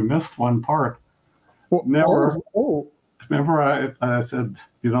minnows, though. We missed one part. Remember I said,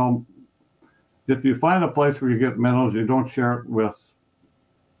 you know, if you find a place where you get minnows, you don't share it with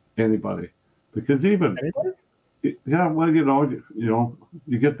anybody, because anybody? Yeah, well, you know,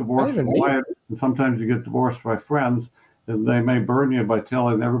 you get divorced from wife, and sometimes you get divorced by friends, and they may burn you by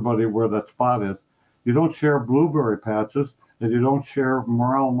telling everybody where that spot is. You don't share blueberry patches, and you don't share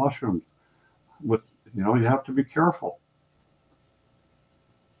morel mushrooms. You have to be careful.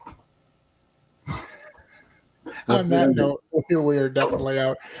 On that note, we are definitely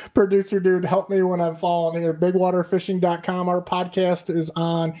out. Producer dude, help me when I'm falling here. Bigwaterfishing.com. Our podcast is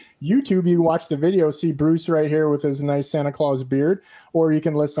on YouTube. You can watch the video, see Bruce right here with his nice Santa Claus beard, or you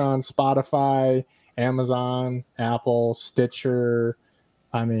can listen on Spotify, Amazon, Apple, Stitcher.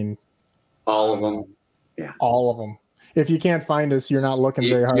 I mean, all of them. Yeah. All of them. If you can't find us, you're not looking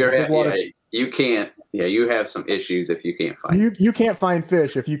very hard. You can't. Yeah, you have some issues if you can't find you can't find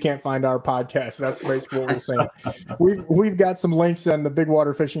fish if you can't find our podcast. That's basically what we're saying. We've got some links on the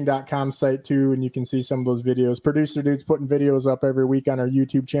bigwaterfishing.com site too, and you can see some of those videos. Producer dude's putting videos up every week on our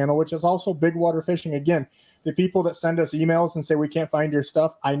YouTube channel, which is also Big Water Fishing. Again, the people that send us emails and say we can't find your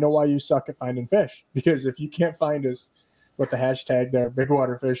stuff, I know why you suck at finding fish, because if you can't find us with the hashtag there, Big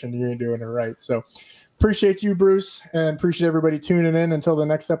Water Fishing, you ain't doing it right. So appreciate you, Bruce, and appreciate everybody tuning in. Until the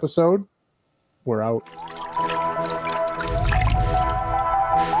next episode, we're out.